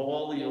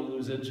 Paul, you'll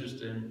lose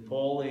interest in.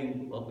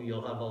 Pauling, well,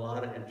 you'll have a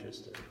lot of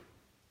interest in.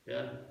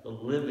 Yeah? The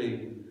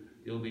living,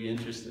 you'll be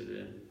interested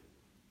in.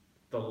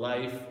 The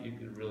life, you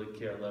could really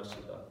care less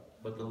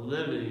about. But the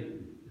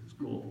living is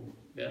cool.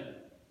 Yeah?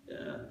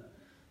 Yeah.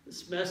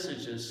 This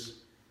message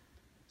has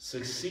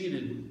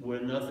succeeded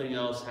where nothing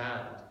else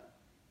had.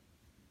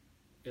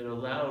 It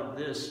allowed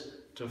this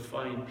to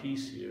find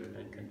peace here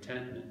and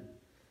contentment,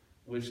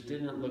 which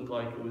didn't look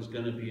like it was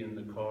going to be in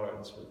the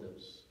cards for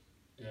this.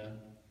 Yeah?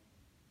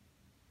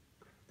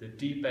 The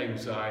deep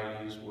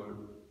anxieties were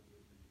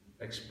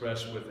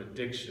expressed with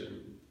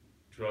addiction,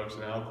 drugs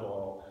and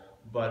alcohol,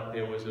 but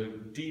there was a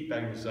deep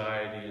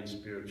anxiety in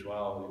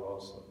spirituality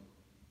also.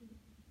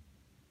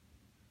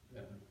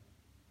 Yeah.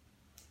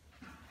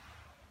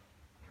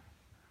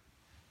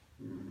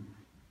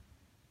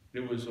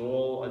 It was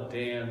all a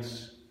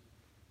dance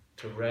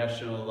to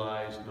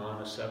rationalize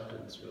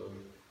non-acceptance,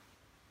 really.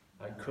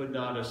 I could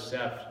not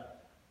accept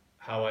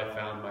how I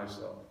found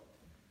myself.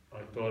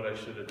 I thought I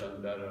should have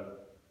done better,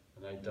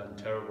 and I'd done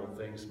terrible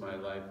things in my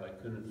life I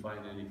couldn't find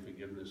any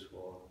forgiveness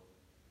for,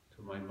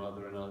 to my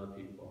mother and other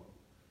people.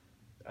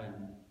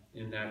 And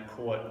in that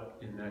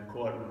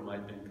courtroom,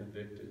 I'd been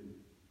convicted.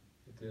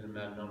 It didn't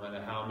matter, no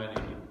matter how many,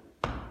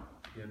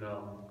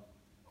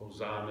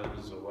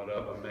 hosannas or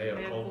whatever, mea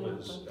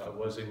culpas, I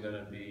wasn't going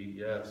to be,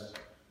 yes,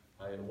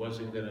 I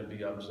wasn't going to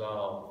be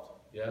absolved,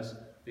 yes,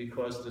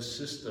 because the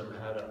system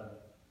had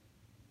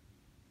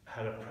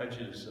a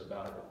prejudice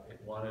about it.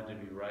 It wanted to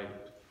be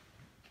right.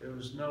 There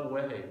was no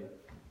way,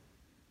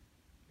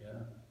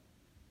 yeah.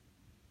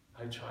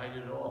 I tried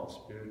it all,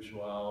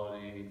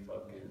 spirituality,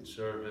 fucking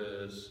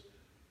service,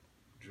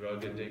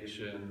 drug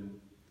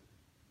addiction.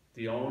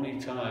 The only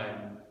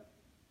time,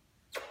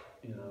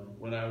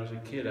 when I was a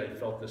kid, I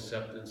felt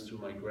acceptance through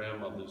my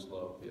grandmother's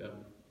love, yeah?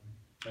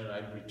 And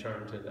I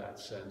returned to that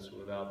sense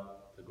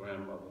without the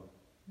grandmother,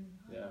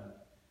 yeah?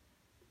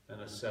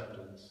 And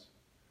acceptance.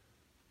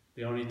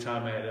 The only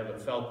time I had ever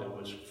felt it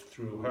was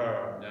through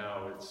her.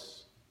 Now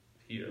it's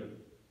here,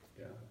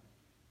 yeah?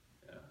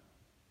 Yeah.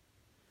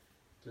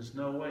 There's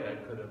no way I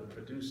could have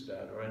produced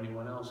that, or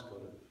anyone else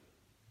could have.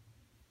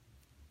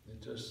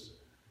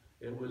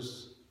 It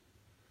was,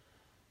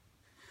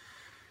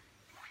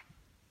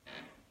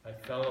 I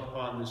fell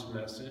upon this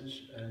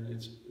message, and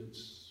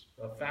it's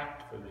a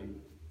fact for me,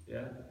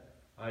 yeah?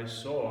 I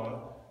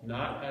saw,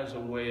 not as a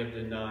way of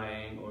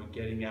denying or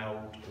getting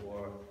out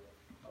or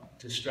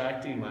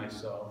distracting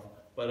myself,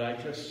 but I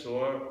just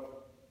saw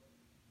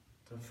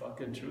the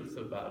fucking truth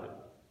about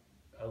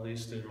it, at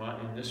least in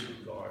this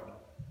regard.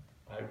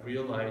 I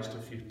realized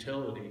the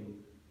futility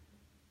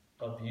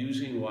of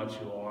using what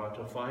you are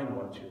to find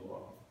what you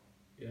are,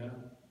 yeah?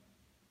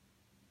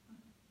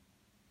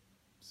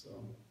 So,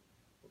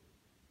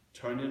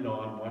 turn it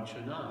on what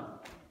you're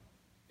not,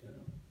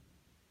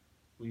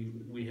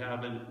 We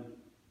haven't,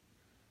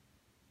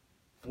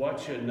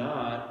 what you're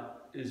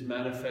not is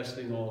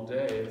manifesting all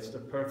day. It's the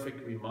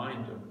perfect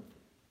reminder,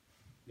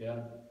 yeah?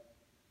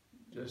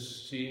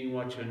 Just seeing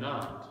what you're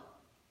not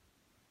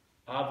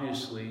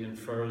obviously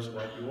infers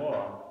what you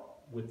are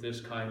with this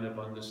kind of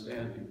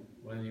understanding.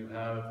 When you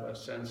have a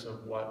sense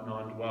of what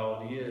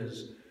non-duality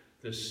is,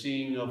 the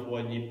seeing of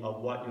what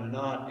you're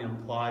not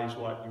implies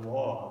what you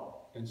are,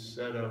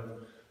 instead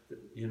of,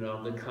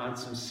 the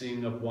constant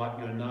seeing of what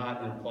you're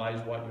not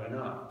implies what you're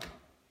not.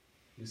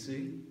 You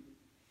see?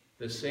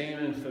 The same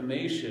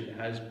information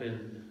has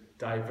been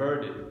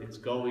diverted. It's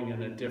going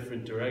in a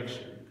different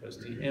direction, because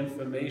the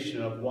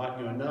information of what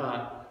you're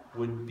not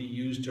would be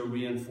used to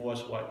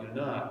reinforce what you're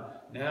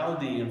not. Now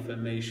the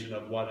information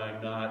of what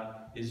I'm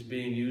not is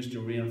being used to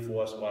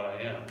reinforce what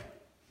I am.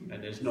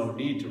 And there's no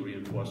need to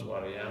reinforce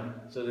what I am.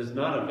 So there's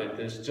none of it.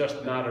 There's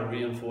just not a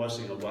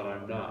reinforcing of what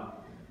I'm not.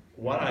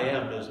 What I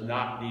am does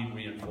not need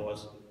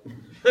reinforcing.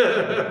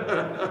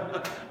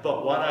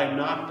 But what I'm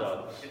not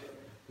does.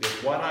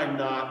 Because what I'm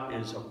not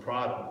is a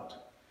product.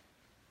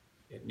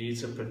 It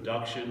needs a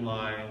production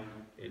line.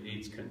 It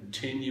needs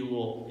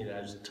continual, it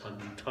has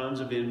tons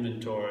of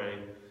inventory.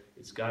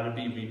 It's got to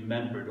be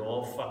remembered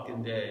all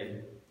fucking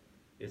day.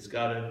 It's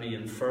got to be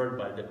inferred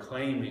by the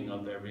claiming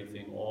of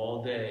everything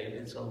all day.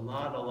 It's a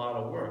lot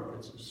of work.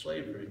 It's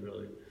slavery,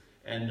 really.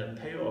 And the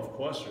payoff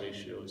cost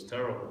ratio is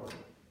terrible.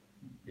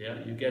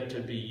 Yeah, you get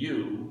to be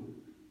you,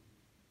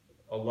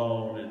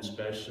 alone and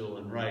special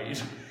and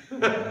right.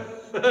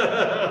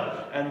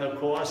 And the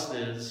cost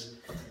is,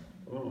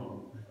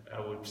 I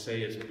would would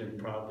say it's been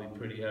probably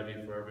pretty heavy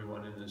for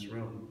everyone in this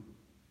room.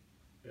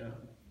 Yeah.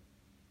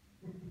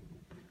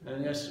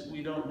 And yes,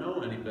 we don't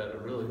know any better,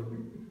 really.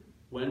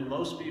 When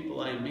most people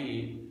I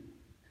meet,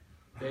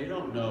 they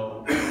don't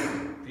know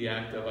the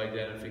act of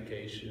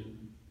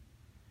identification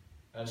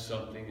as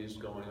something is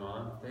going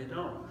on. They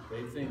don't.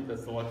 They think the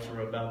thoughts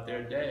are about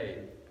their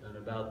day and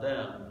about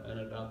them and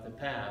about the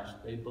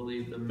past. They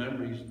believe the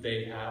memories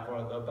they have are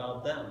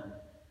about them.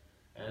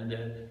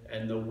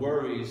 And the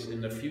worries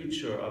in the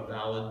future are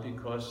valid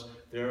because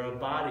they're a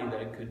body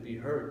that could be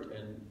hurt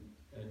and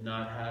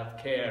not have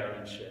care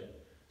and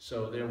shit.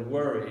 So they're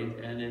worried,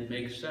 and it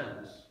makes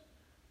sense.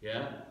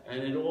 Yeah?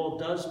 And it all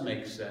does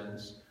make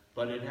sense,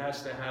 but it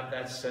has to have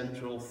that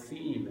central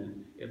theme.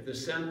 And if the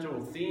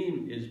central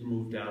theme is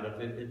moved out of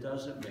it, it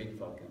doesn't make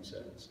fucking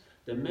sense.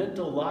 The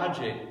mental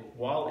logic,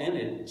 while in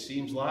it,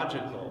 seems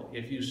logical.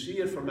 If you see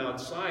it from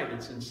outside,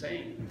 it's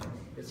insane.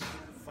 It's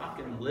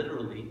fucking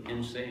literally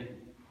insane.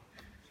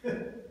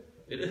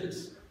 It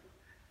is.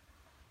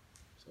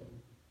 So.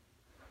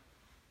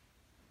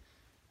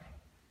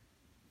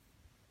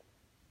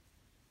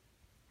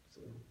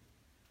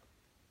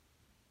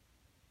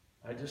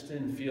 I just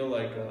didn't feel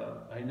like,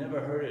 I never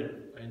heard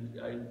it.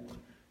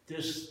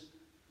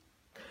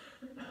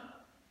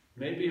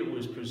 Maybe it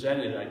was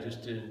presented, I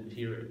just didn't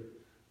hear it.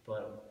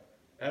 But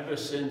ever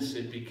since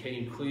it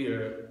became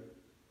clear,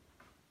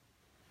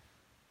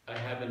 I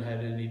haven't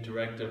had any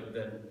directive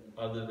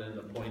other than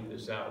to point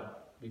this out.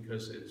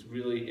 Because it's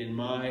really, in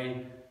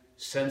my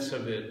sense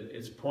of it,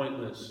 it's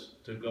pointless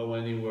to go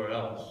anywhere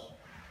else.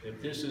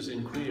 If this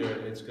isn't clear,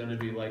 it's going to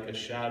be like a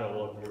shadow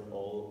over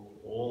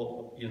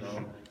all you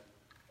know,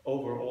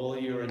 over all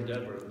your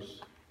endeavors.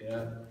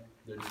 Yeah,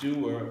 the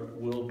doer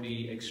will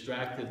be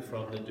extracted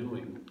from the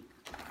doing.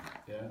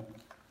 Yeah,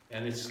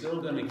 and it's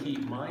still going to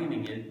keep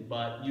mining it,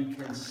 but you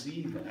can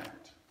see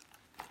that.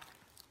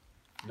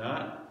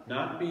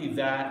 Not be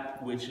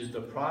that which is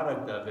the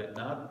product of it,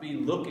 not be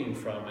looking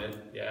from it,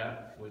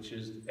 yeah, which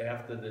is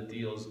after the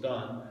deal's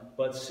done,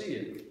 but see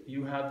it.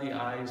 You have the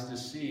eyes to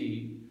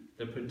see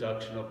the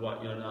production of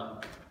what you're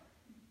not.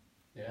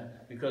 Yeah?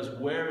 Because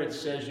where it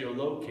says you're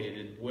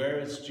located, where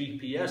its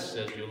GPS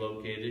says you're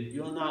located,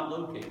 you're not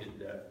located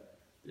there.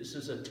 This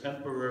is a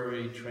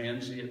temporary,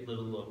 transient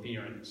little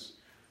appearance.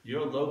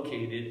 You're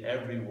located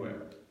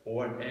everywhere,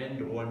 or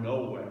and or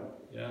nowhere.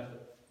 Yeah?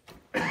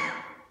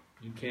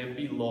 You can't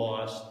be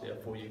lost,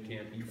 therefore you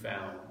can't be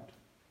found.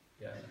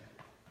 Yeah?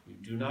 You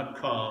do not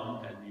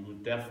come, and you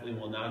definitely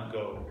will not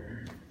go.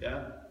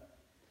 Yeah?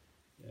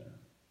 Yeah.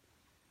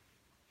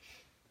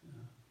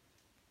 Yeah.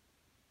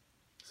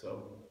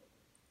 So,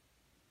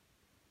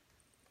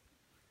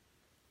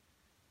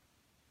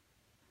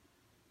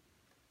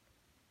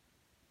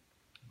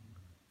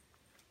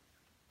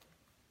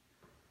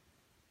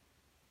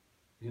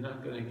 you're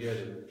not going to get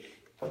it.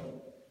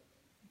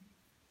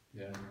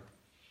 Yeah.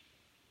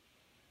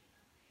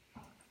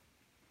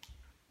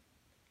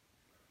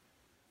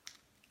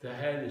 The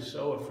head is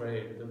so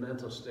afraid, the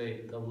mental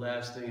state, the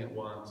last thing it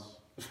wants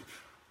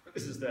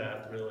is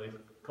that, really,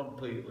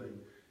 completely.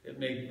 It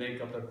may make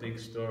up a big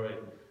story.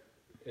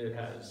 It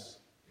has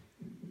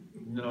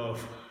no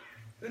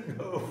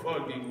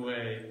fucking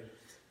way.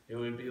 It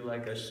would be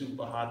like a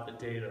super hot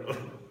potato.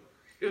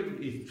 It would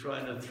be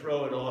trying to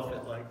throw it off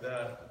it like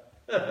that.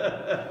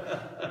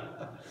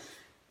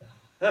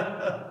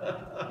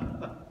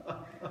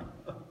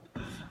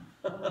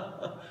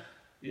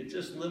 You're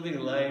just living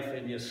life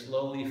and you're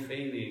slowly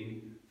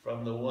fading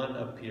from the one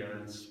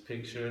appearance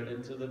picture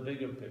into the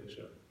bigger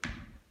picture.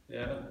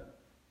 Yeah?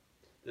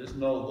 There's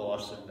no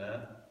loss in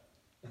that.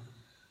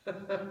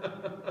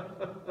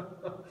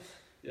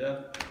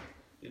 Yeah?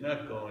 You're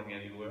not going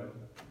anywhere.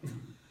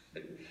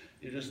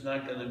 You're just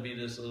not going to be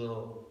this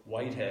little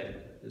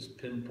whitehead, this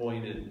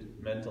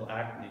pinpointed mental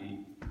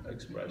acne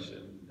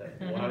expression, that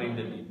wanting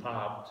to be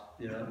popped,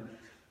 you know?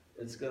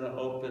 It's going to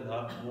open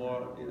up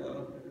more, you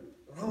know?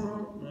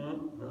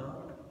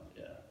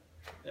 Yeah,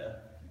 yeah.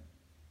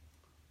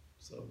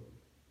 So,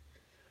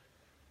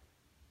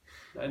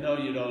 I know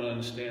you don't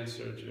understand,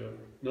 Sergio.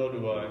 Nor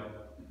do I.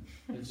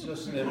 It's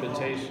just an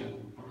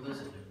invitation.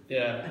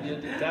 Yeah,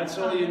 that's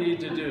all you need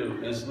to do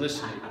is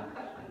listening.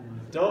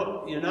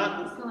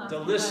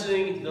 The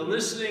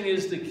listening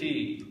is the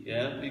key,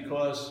 yeah,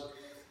 because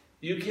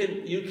you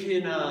can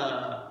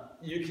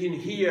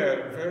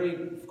hear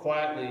very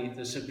quietly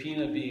the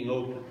subpoena being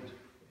opened.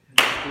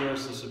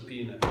 Here's the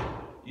subpoena.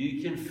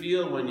 You can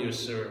feel when you're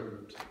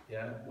served,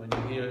 yeah? When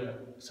you hear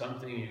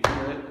something, you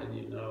hear it and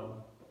you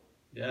know.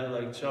 Yeah,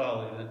 like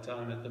Charlie, that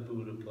time at the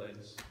Buddha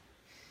place.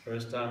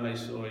 First time I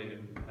saw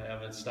you, I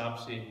haven't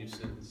stopped seeing you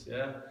since,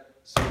 yeah?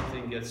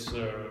 Something gets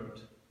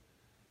served.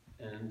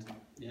 And,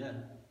 yeah,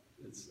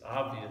 it's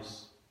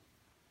obvious.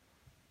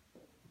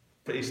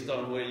 Based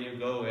on where you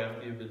go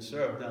after you've been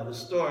served. Now the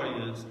story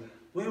is,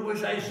 where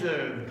was I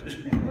served?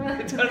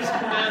 It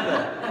doesn't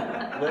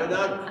matter.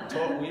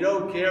 We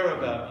don't care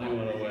about you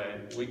in a way.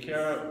 We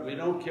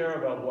don't care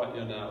about what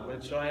you're not. We're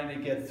trying to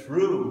get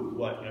through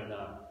what you're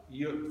not.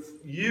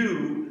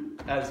 You,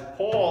 as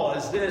Paul,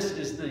 as this,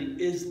 is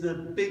the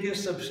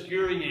biggest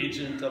obscuring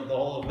agent of the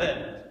whole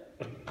event.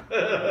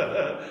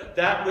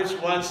 That which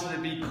wants to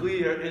be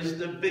clear is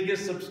the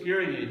biggest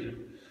obscuring agent.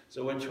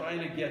 So we're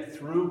trying to get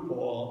through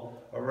Paul,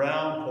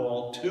 around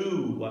Paul,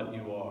 to what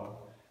you are.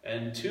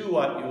 And to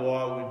what you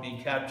are would be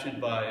captured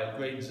by a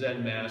great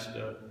Zen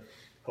master,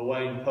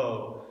 Huang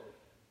Po.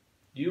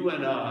 You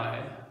and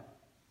I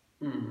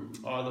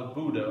are the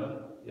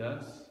Buddha,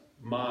 yes?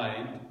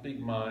 Mind, big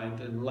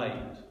mind, and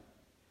light.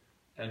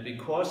 And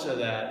because of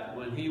that,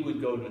 when he would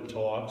go to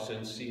talks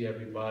and see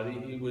everybody,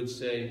 he would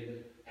say,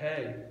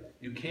 hey,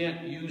 you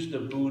can't use the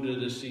Buddha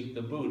to seek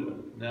the Buddha.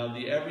 Now,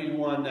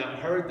 everyone that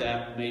heard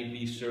that may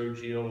be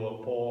Sergio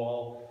or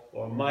Paul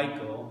or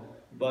Michael,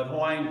 but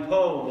Huang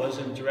Po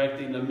wasn't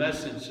directing the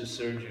message to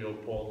Sergio,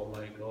 Paul, or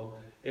Michael.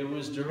 It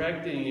was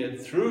directing it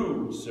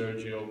through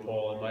Sergio,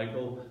 Paul, and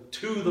Michael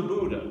to the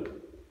Buddha.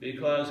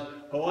 Because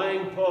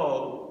Huang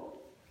Po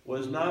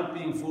was not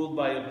being fooled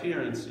by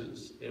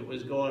appearances. It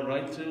was going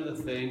right through the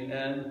thing,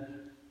 and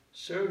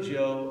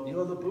Sergio,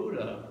 you're the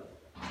Buddha,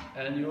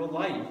 and you're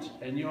light,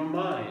 and you're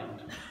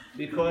mind.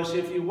 Because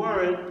if you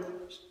weren't,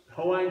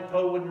 Huang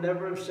Po would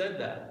never have said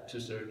that to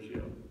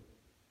Sergio.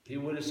 He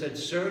would have said,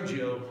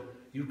 Sergio,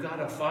 you've got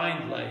to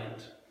find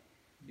light.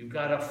 You've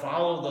got to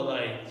follow the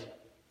light.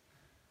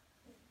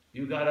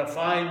 You've got to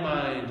find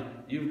mind.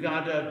 You've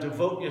got to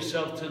devote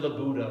yourself to the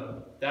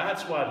Buddha.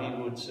 That's what he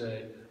would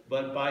say.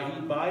 But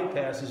he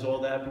bypasses all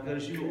that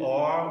because you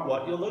are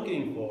what you're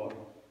looking for.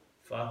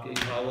 Fucking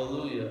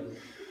hallelujah.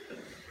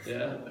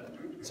 Yeah?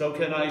 So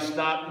can I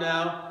stop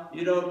now?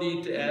 You don't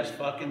need to ask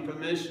fucking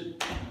permission.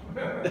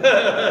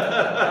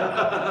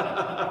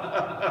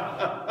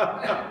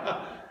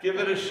 Give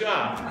it a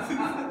shot.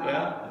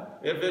 Yeah?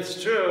 If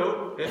it's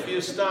true, if you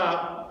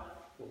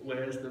stop,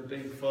 where's the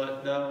big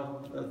foot?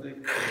 No,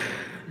 nothing.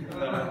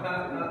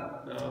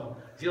 No.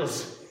 You'll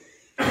see.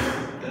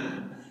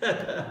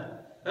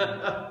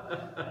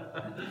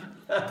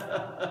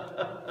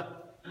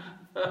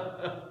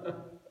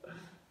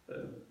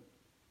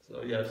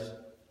 So yes,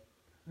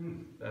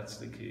 that's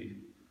the key.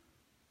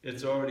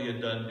 It's already a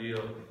done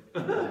deal.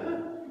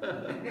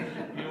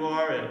 You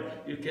are it.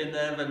 You can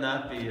never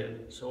not be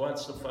it. So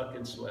what's the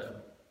fucking sweat?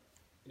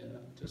 You know,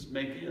 just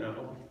make,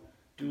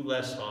 do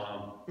less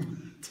harm.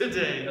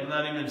 Today, I'm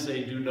not even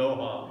saying do no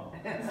harm.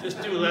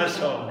 Just do less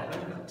harm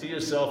to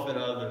yourself and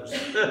others.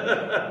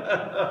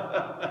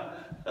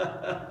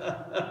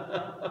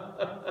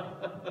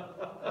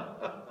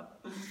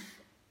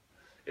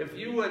 If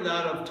you were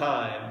not of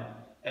time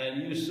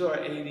and you saw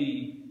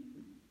 80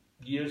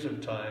 years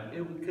of time,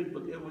 it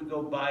would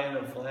go by in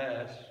a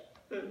flash.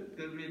 It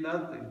could be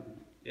nothing.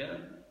 Yeah?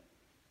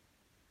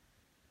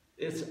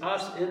 It's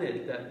us in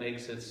it that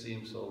makes it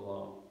seem so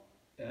long.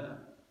 Yeah?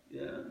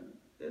 Yeah?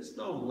 There's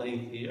no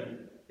length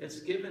here. It's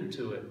given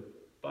to it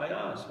by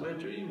us. We're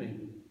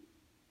dreaming.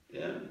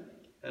 Yeah?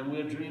 And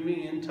we're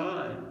dreaming in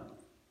time.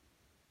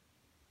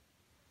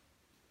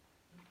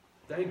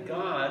 Thank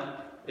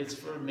God it's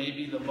for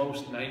maybe the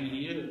most 90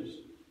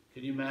 years.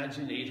 Can you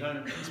imagine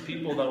 800? These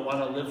people that want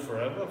to live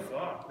forever?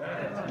 Fuck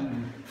that.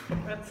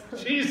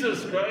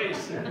 Jesus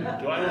Christ.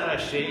 Do I want to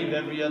shave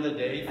every other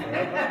day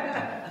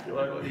forever? Do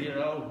I,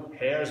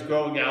 hair's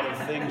growing out of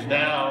things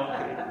now.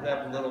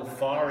 Have little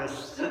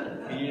forests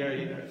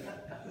here.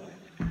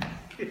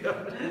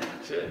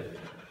 Shit.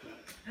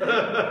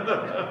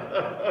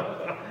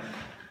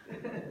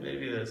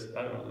 Maybe this, I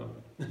don't know.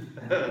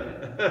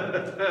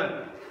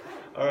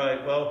 All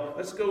right, well,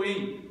 let's go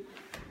eat.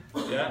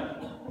 Yeah?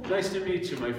 Nice to meet you, my friend.